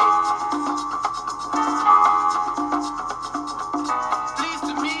face. Pleased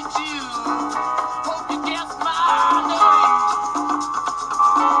to meet you. Hope you guessed my name.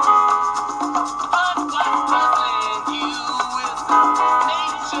 But what's puzzling you is the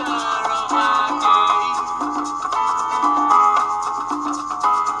nature